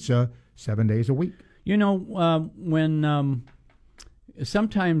takeout pizza, 7 days a week. You know, when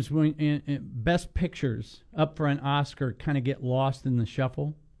sometimes when Best Pictures up for an Oscar kind of get lost in the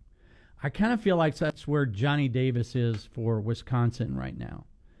shuffle, I kind of feel like that's where Johnny Davis is for Wisconsin right now.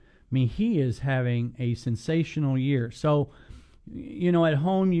 I mean, he is having a sensational year. So, at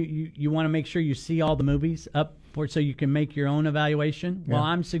home, you want to make sure you see all the movies up so you can make your own evaluation. Yeah. Well,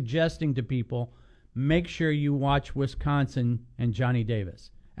 I'm suggesting to people, make sure you watch Wisconsin and Johnny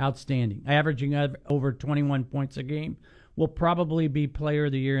Davis. Outstanding. Averaging over 21 points a game. Will probably be player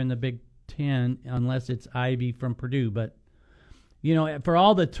of the year in the Big Ten unless it's Ivy from Purdue. But, for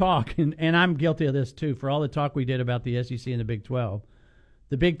all the talk, and I'm guilty of this too, for all the talk we did about the SEC and the Big 12,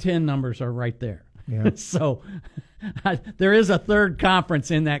 the Big Ten numbers are right there. Yeah. So there is a third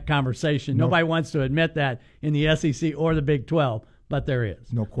conference in that conversation. Nope. Nobody wants to admit that in the SEC or the Big 12, but there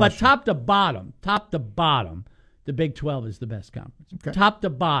is. No question. But top to bottom, the Big 12 is the best conference. Okay. Top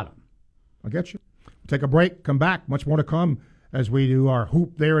to bottom. I get you. Take a break, come back. Much more to come as we do our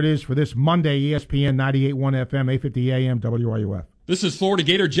Hoop There It Is for this Monday, ESPN 98.1 FM, 850 AM, WRUF. This is Florida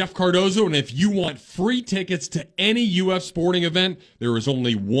Gator Jeff Cardozo, and if you want free tickets to any UF sporting event, there is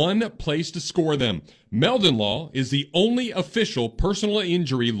only one place to score them. Meldon Law is the only official personal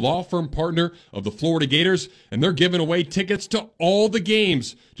injury law firm partner of the Florida Gators, and they're giving away tickets to all the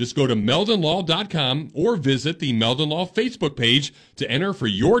games. Just go to meldonlaw.com or visit the Meldon Law Facebook page to enter for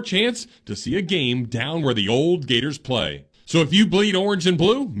your chance to see a game down where the old Gators play. So if you bleed orange and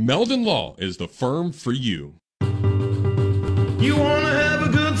blue, Meldon Law is the firm for you. You wanna have a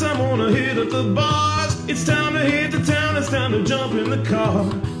good time, wanna hit at the bars. It's time to hit the town, it's time to jump in the car.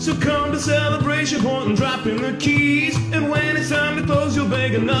 So come to Celebration Point and drop in the keys. And when it's time to close, you'll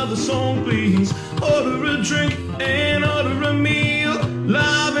beg another song, please. Order a drink and order a meal.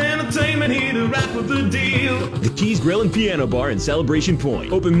 Live entertainment here to wrap up the deal. The Keys Grill and Piano Bar in Celebration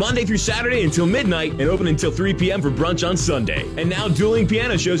Point. Open Monday through Saturday until midnight and open until 3 p.m. for brunch on Sunday. And now dueling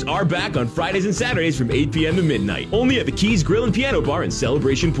piano shows are back on Fridays and Saturdays from 8 p.m. to midnight. Only at the Keys Grill and Piano Bar in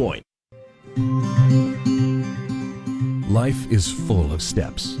Celebration Point. Life is full of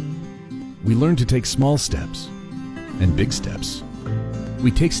steps. We learn to take small steps and big steps.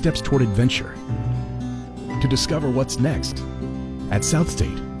 We take steps toward adventure to discover what's next. At South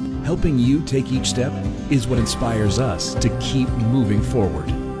State, helping you take each step is what inspires us to keep moving forward,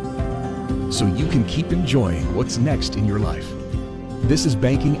 so you can keep enjoying what's next in your life. This is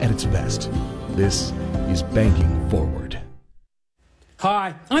banking at its best. This is banking forward.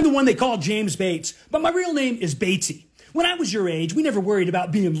 Hi, I'm the one they call James Bates, but my real name is Batesy. When I was your age, we never worried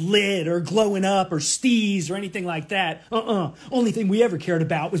about being lit or glowing up or steez or anything like that. Only thing we ever cared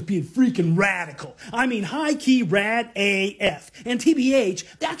about was being freaking radical. I mean, high-key rad AF. And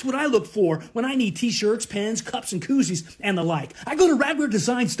TBH, that's what I look for when I need t-shirts, pens, cups, and koozies, and the like. I go to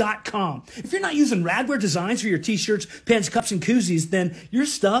radwaredesigns.com. If you're not using Radware Designs for your t-shirts, pens, cups, and koozies, then your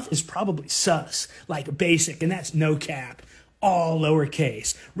stuff is probably sus, like basic, and that's no cap. All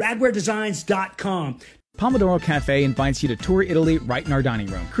lowercase. Radwaredesigns.com. Pomodoro Cafe invites you to tour Italy right in our dining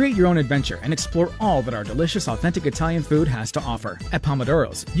room. Create your own adventure and explore all that our delicious, authentic Italian food has to offer. At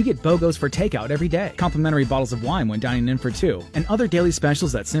Pomodoro's, you get BOGOs for takeout every day, complimentary bottles of wine when dining in for two, and other daily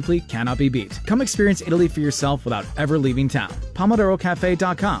specials that simply cannot be beat. Come experience Italy for yourself without ever leaving town.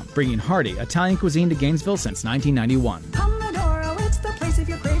 PomodoroCafe.com, bringing hearty Italian cuisine to Gainesville since 1991. Pomodoro, it's the place if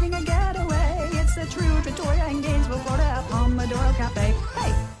you're craving a getaway. It's a true Trattoria in Gainesville, Florida at Pomodoro Cafe.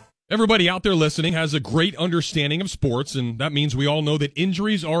 Hey! Everybody out there listening has a great understanding of sports, and that means we all know that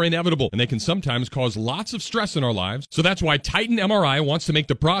injuries are inevitable, and they can sometimes cause lots of stress in our lives. So that's why Titan MRI wants to make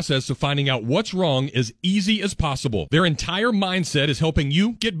the process of finding out what's wrong as easy as possible. Their entire mindset is helping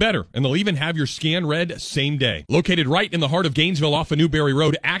you get better, and they'll even have your scan read same day. Located right in the heart of Gainesville off of Newberry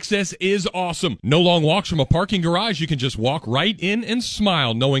Road, access is awesome. No long walks from a parking garage. You can just walk right in and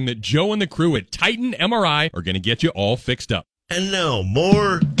smile knowing that Joe and the crew at Titan MRI are going to get you all fixed up. And now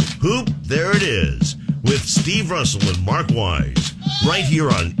more Hoop There It Is with Steve Russell and Mark Wise right here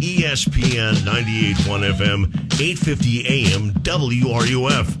on ESPN 98.1 FM, 850 AM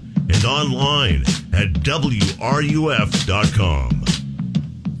WRUF and online at WRUF.com.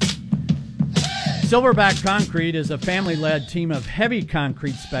 Silverback Concrete is a family-led team of heavy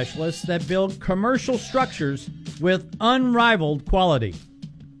concrete specialists that build commercial structures with unrivaled quality.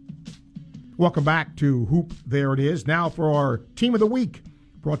 Welcome back to Hoop There It Is. Now for our Team of the Week,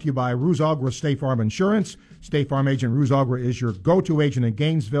 brought to you by Ruzagra State Farm Insurance. State Farm agent Ruzagra is your go-to agent in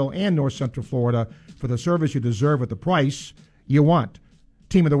Gainesville and North Central Florida for the service you deserve at the price you want.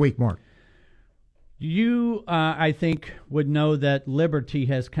 Team of the Week, Mark. You, I think, would know that Liberty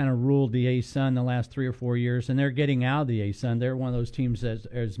has kind of ruled the ASUN the last 3 or 4 years, and they're getting out of the ASUN. They're one of those teams that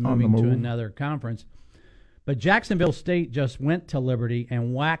is moving to another conference. But Jacksonville State just went to Liberty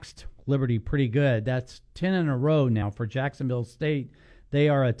and waxed Liberty pretty good. That's 10 in a row now for Jacksonville State. They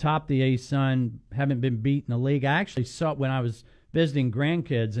are atop the ASUN, haven't been beat in the league. I actually saw, when I was visiting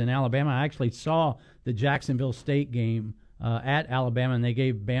grandkids in Alabama, I actually saw the Jacksonville State game at Alabama, and they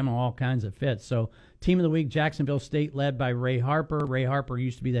gave Bama all kinds of fits. So Team of the Week, Jacksonville State, led by Ray Harper. Ray Harper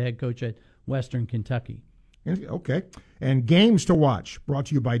used to be the head coach at Western Kentucky. Okay. And games to watch, brought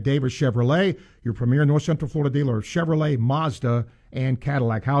to you by Davis Chevrolet, your premier North Central Florida dealer of Chevrolet, Mazda, and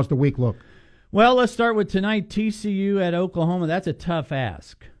Cadillac. How's the week look? Well, let's start with tonight, TCU at Oklahoma. That's a tough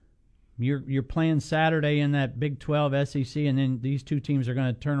ask. You're playing Saturday in that Big 12 SEC, and then these two teams are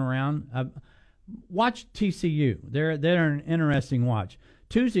going to turn around. Watch TCU. They're an interesting watch.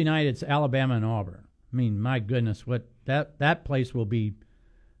 Tuesday night, it's Alabama and Auburn. I mean, my goodness, what that place will be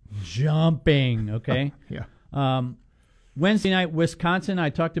jumping, okay? Yeah. Wednesday night, Wisconsin. I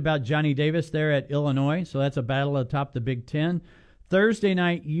talked about Johnny Davis there at Illinois, so that's a battle atop the Big Ten. Thursday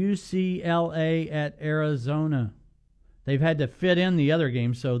night, UCLA at Arizona. They've had to fit in the other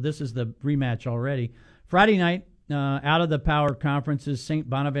games, so this is the rematch already. Friday night, out of the power conferences, St.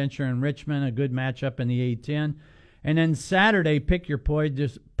 Bonaventure and Richmond, a good matchup in the A-10. And then Saturday, pick your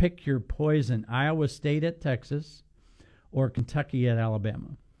poison. Iowa State at Texas or Kentucky at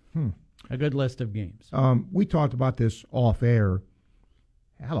Alabama. A good list of games. We talked about this off air.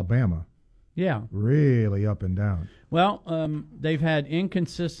 Alabama. Yeah. Really up and down. Well, they've had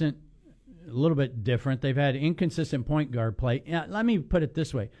inconsistent, a little bit different. They've had inconsistent point guard play. Let me put it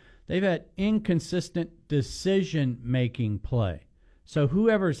this way. they've had inconsistent decision-making play. So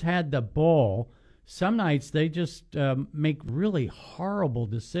whoever's had the ball, some nights they just make really horrible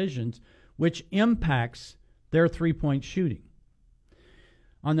decisions, which impacts their three-point shooting.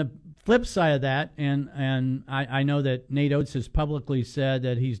 On the flip side of that, and I know that Nate Oates has publicly said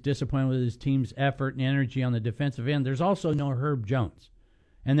that he's disappointed with his team's effort and energy on the defensive end, there's also no Herb Jones,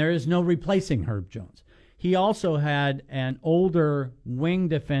 and there is no replacing Herb Jones. He also had an older wing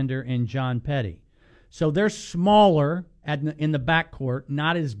defender in John Petty. So they're smaller in the backcourt,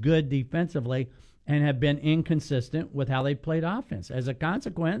 not as good defensively, and have been inconsistent with how they played offense. As a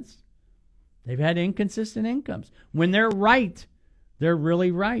consequence, they've had inconsistent incomes. When they're right, they're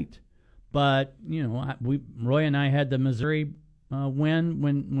really right. But, Roy and I had the Missouri win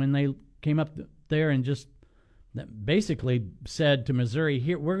when they came up there and just basically said to Missouri,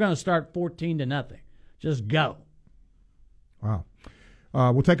 "Here, we're going to start 14-0. Just go." Wow.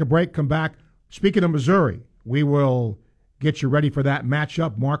 We'll take a break, come back. Speaking of Missouri, we will get you ready for that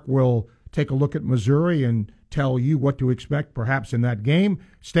matchup. Mark will take a look at Missouri and tell you what to expect perhaps in that game.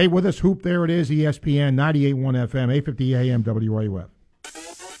 Stay with us. Hoop, there it is, ESPN 98.1 FM, 850 AM, WRUF.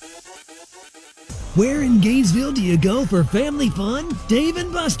 Where in Gainesville do you go for family fun? Dave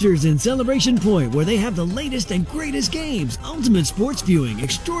 & Buster's in Celebration Point, where they have the latest and greatest games, ultimate sports viewing,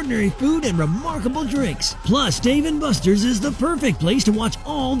 extraordinary food, and remarkable drinks. Plus, Dave & Buster's is the perfect place to watch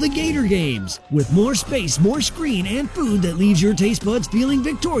all the Gator games. With more space, more screen, and food that leaves your taste buds feeling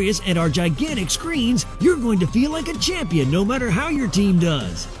victorious at our gigantic screens, you're going to feel like a champion no matter how your team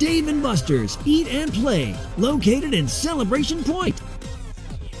does. Dave & Buster's, eat and play, located in Celebration Point.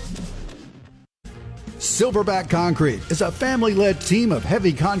 Silverback Concrete is a family-led team of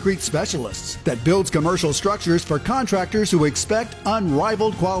heavy concrete specialists that builds commercial structures for contractors who expect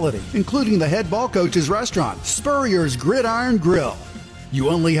unrivaled quality, including the head ball coach's restaurant, Spurrier's Gridiron Grill. You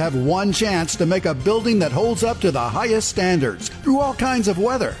only have one chance to make a building that holds up to the highest standards through all kinds of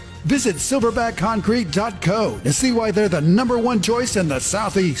weather. Visit silverbackconcrete.co to see why they're the #1 choice in the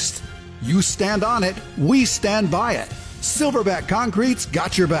Southeast. You stand on it, we stand by it. Silverback Concrete's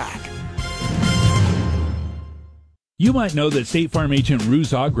got your back. You might know that State Farm agent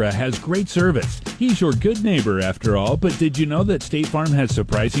Ruz Agra has great service. He's your good neighbor after all, but did you know that State Farm has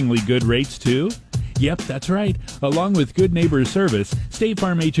surprisingly good rates too? Yep, that's right. Along with good neighbor service, State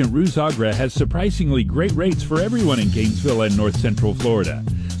Farm agent Ruz Agra has surprisingly great rates for everyone in Gainesville and North Central Florida.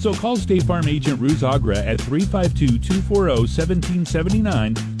 So call State Farm agent Ruz Agra at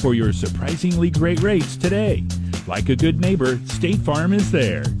 352-240-1779 for your surprisingly great rates today. Like a good neighbor, State Farm is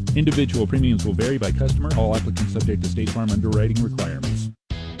there. Individual premiums will vary by customer. All applicants subject to State Farm underwriting requirements.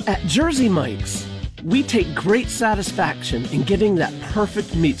 At Jersey Mike's, we take great satisfaction in getting that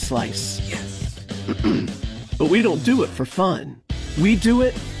perfect meat slice. Yes. But we don't do it for fun. We do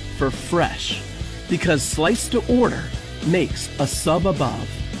it for fresh. Because slice to order makes a sub above.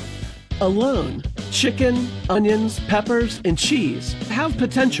 Alone, chicken, onions, peppers, and cheese have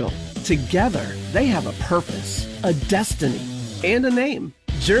potential. Together, they have a purpose, a destiny, and a name.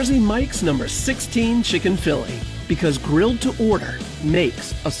 Jersey Mike's number 16 Chicken Philly, because grilled to order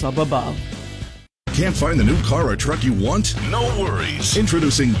makes a sub above. Can't find the new car or truck you want? No worries.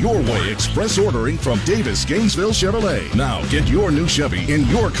 Introducing Your Way Express Ordering from Davis Gainesville Chevrolet. Now get your new Chevy in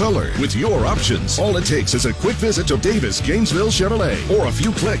your color with your options. All it takes is a quick visit to Davis Gainesville Chevrolet or a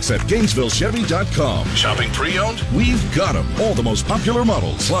few clicks at GainesvilleChevy.com. Shopping pre-owned? We've got them. All the most popular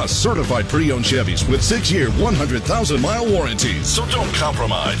models, plus certified pre-owned Chevys with 6-year, 100,000-mile warranties. So don't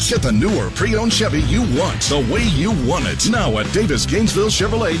compromise. Get the newer pre-owned Chevy you want, the way you want it. Now at Davis Gainesville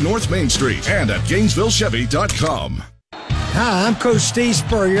Chevrolet North Main Street and at GainesvilleChevy.com. Hi, I'm Coach Steve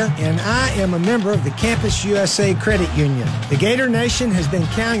Spurrier, and I am a member of the Campus USA Credit Union. The Gator Nation has been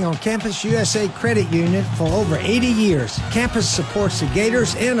counting on Campus USA Credit Union for over 80 years. Campus supports the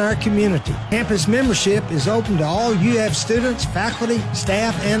Gators and our community. Campus membership is open to all UF students, faculty,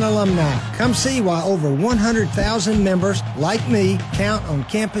 staff, and alumni. Come see why over 100,000 members like me count on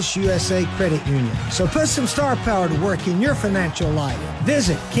Campus USA Credit Union. So put some star power to work in your financial life.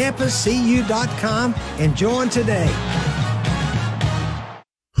 Visit campuscu.com and join today.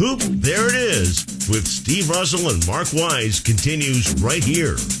 Hoop, there it is, with Steve Russell and Mark Wise continues right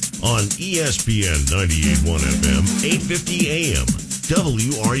here on ESPN 98.1 FM, 850 AM,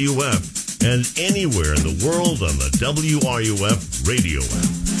 WRUF, and anywhere in the world on the WRUF radio app.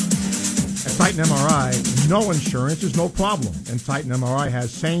 At Titan MRI, no insurance is no problem, and Titan MRI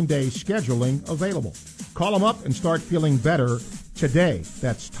has same-day scheduling available. Call them up and start feeling better today.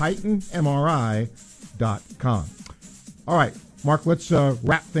 That's TitanMRI.com. All right. Mark, let's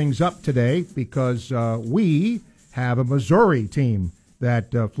wrap things up today because we have a Missouri team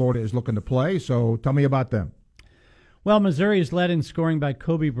that Florida is looking to play. So tell me about them. Well, Missouri is led in scoring by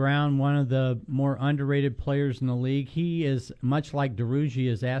Kobe Brown, one of the more underrated players in the league. He is, much like DeRougie,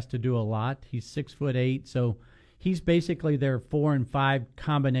 is asked to do a lot. He's 6'8", so he's basically their 4 and 5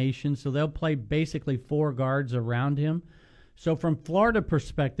 combination. So they'll play basically 4 guards around him. So from Florida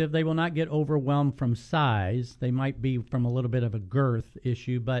perspective, they will not get overwhelmed from size. They might be from a little bit of a girth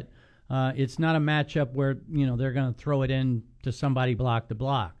issue, but it's not a matchup where they're going to throw it in to somebody block to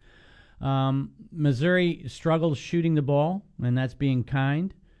block. Missouri struggles shooting the ball, and that's being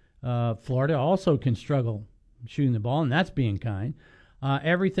kind. Florida also can struggle shooting the ball, and that's being kind.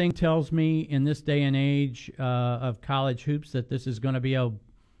 Everything tells me in this day and age of college hoops that this is going to be a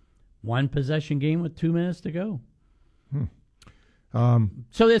one-possession game with 2 minutes to go.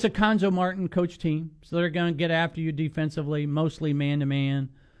 So it's a Conzo Martin coach team, so they're going to get after you defensively, mostly man-to-man.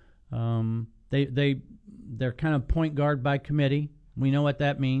 They're kind of point guard by committee. We know what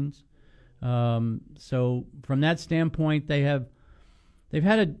that means. So from that standpoint, they've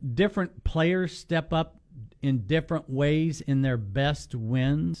had a different players step up in different ways in their best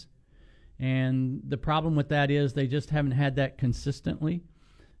wins, and the problem with that is they just haven't had that consistently.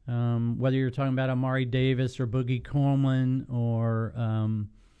 Whether you're talking about Amari Davis or Boogie Coleman or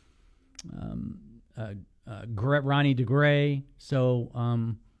Ronnie DeGray.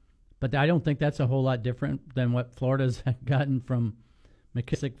 So, but I don't think that's a whole lot different than what Florida's gotten from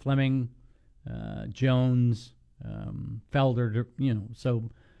McKissick, Fleming, Jones, Felder. So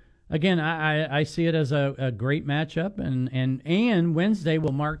again, I see it as a great matchup, and Wednesday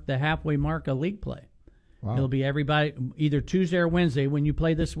will mark the halfway mark of league play. Wow. It'll be everybody either Tuesday or Wednesday. When you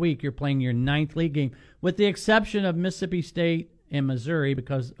play this week, you're playing your 9th league game, with the exception of Mississippi State and Missouri,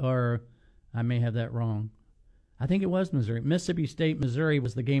 or I may have that wrong. I think it was Missouri. Mississippi State, Missouri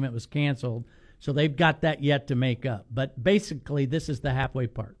was the game that was canceled, so they've got that yet to make up. But basically, this is the halfway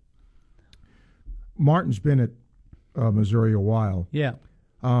part. Martin's been at Missouri a while. Yeah.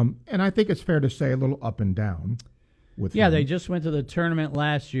 And I think it's fair to say a little up and down. They just went to the tournament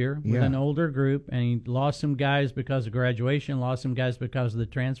last year with an older group, and he lost some guys because of graduation, lost some guys because of the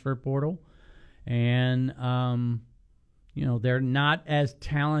transfer portal. And, they're not as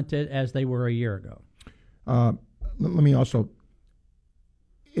talented as they were a year ago. Let me also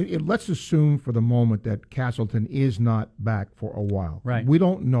let's assume for the moment that Castleton is not back for a while. Right. We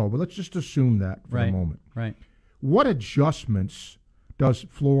don't know, but let's just assume that for the moment. Right. What adjustments does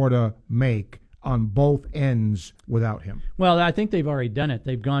Florida make on both ends without him? Well, I think they've already done it.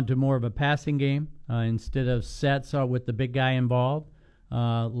 They've gone to more of a passing game instead of sets with the big guy involved,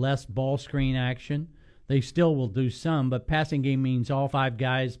 less ball screen action. They still will do some, but passing game means all 5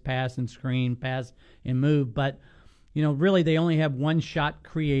 guys pass and screen, pass and move. But, really they only have one shot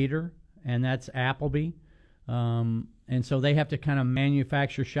creator, and that's Appleby. And so they have to kind of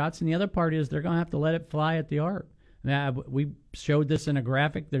manufacture shots. And the other part is they're going to have to let it fly at the arc. Now, we showed this in a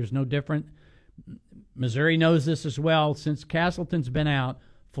graphic. There's no different. Missouri knows this as well. Since Castleton's been out,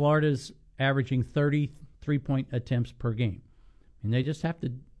 Florida's averaging 30 3-point attempts per game. And they just have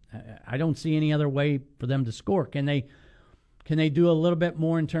to I don't see any other way for them to score. Can they do a little bit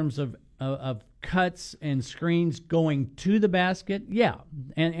more in terms of cuts and screens going to the basket? Yeah.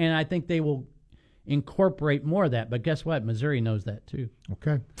 And I think they will incorporate more of that. But guess what? Missouri knows that too.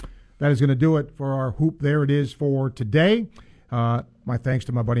 Okay. That is going to do it for our hoop. There it is for today. My thanks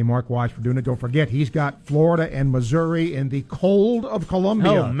to my buddy Mark Wise for doing it. Don't forget, he's got Florida and Missouri in the cold of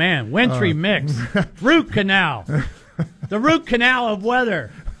Columbia. Oh, man. Wintry mix. Root canal. The root canal of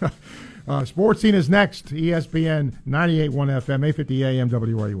weather. Sports Scene is next. ESPN 98.1 FM, 850 AM,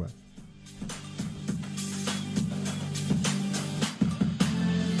 WRUF.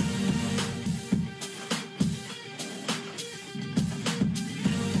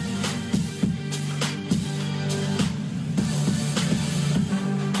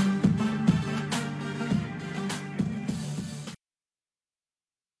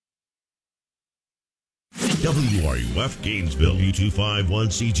 WRUF Gainesville,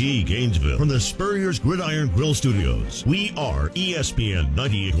 U251CG Gainesville. From the Spurrier's Gridiron Grill Studios, we are ESPN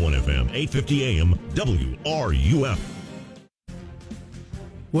 98.1 FM, 850 AM, WRUF.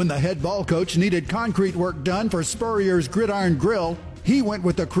 When the head ball coach needed concrete work done for Spurrier's Gridiron Grill, he went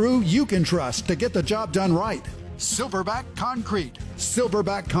with the crew you can trust to get the job done right. Silverback Concrete.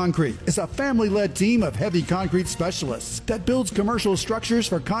 Silverback Concrete is a family-led team of heavy concrete specialists that builds commercial structures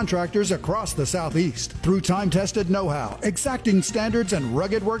for contractors across the Southeast. Through time-tested know-how, exacting standards, and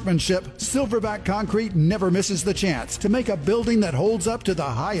rugged workmanship, Silverback Concrete never misses the chance to make a building that holds up to the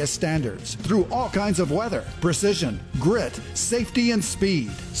highest standards through all kinds of weather, precision, grit, safety, and speed.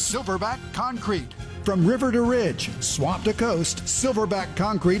 Silverback Concrete. From river to ridge, swamp to coast, Silverback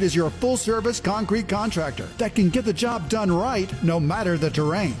Concrete is your full-service concrete contractor that can get the job done right no matter the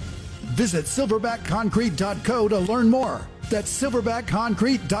terrain. Visit silverbackconcrete.co to learn more. That's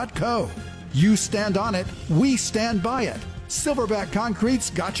silverbackconcrete.co. You stand on it, we stand by it. Silverback Concrete's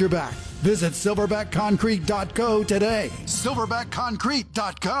got your back. Visit silverbackconcrete.co today.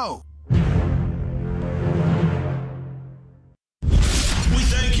 silverbackconcrete.co. We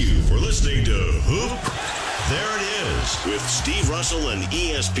thank you for listening to Hoop. There it is with Steve Russell and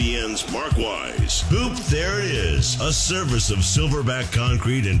ESPN's Mark Wise. Hoop, there it is. A service of Silverback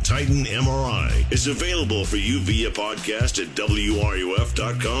Concrete and Titan MRI is available for you via podcast at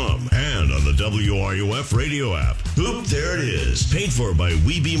WRUF.com and on the WRUF radio app. Hoop, there it is. Paid for by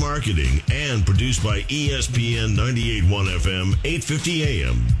Weeby Marketing and produced by ESPN 98.1 FM, 850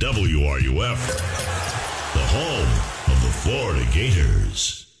 AM, WRUF. The home of the Florida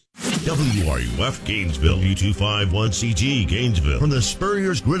Gators. WRUF Gainesville, U251CG Gainesville, from the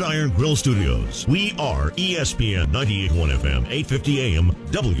Spurrier's Gridiron Grill Studios. We are ESPN 98.1 FM, 850 AM,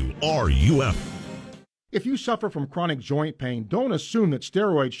 WRUF. If you suffer from chronic joint pain, don't assume that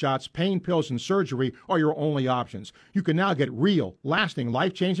steroid shots, pain pills, and surgery are your only options. You can now get real, lasting,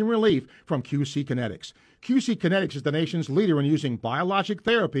 life-changing relief from QC Kinetics. QC Kinetics is the nation's leader in using biologic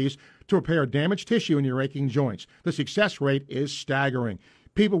therapies to repair damaged tissue in your aching joints. The success rate is staggering.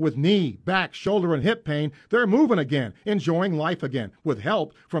 People with knee, back, shoulder, and hip pain, they're moving again, enjoying life again, with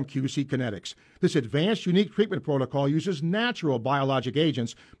help from QC Kinetics. This advanced, unique treatment protocol uses natural biologic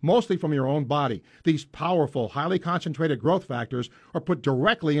agents, mostly from your own body. These powerful, highly concentrated growth factors are put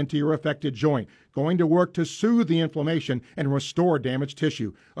directly into your affected joint, going to work to soothe the inflammation and restore damaged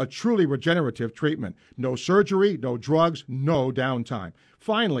tissue. A truly regenerative treatment. No surgery, no drugs, no downtime.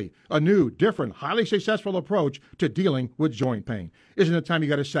 Finally, a new, different, highly successful approach to dealing with joint pain. Isn't it time you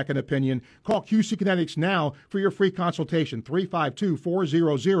got a second opinion? Call QC Kinetics now for your free consultation,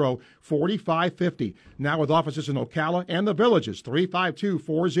 352-400-4550. Now with offices in Ocala and the Villages,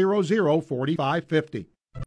 352-400-4550.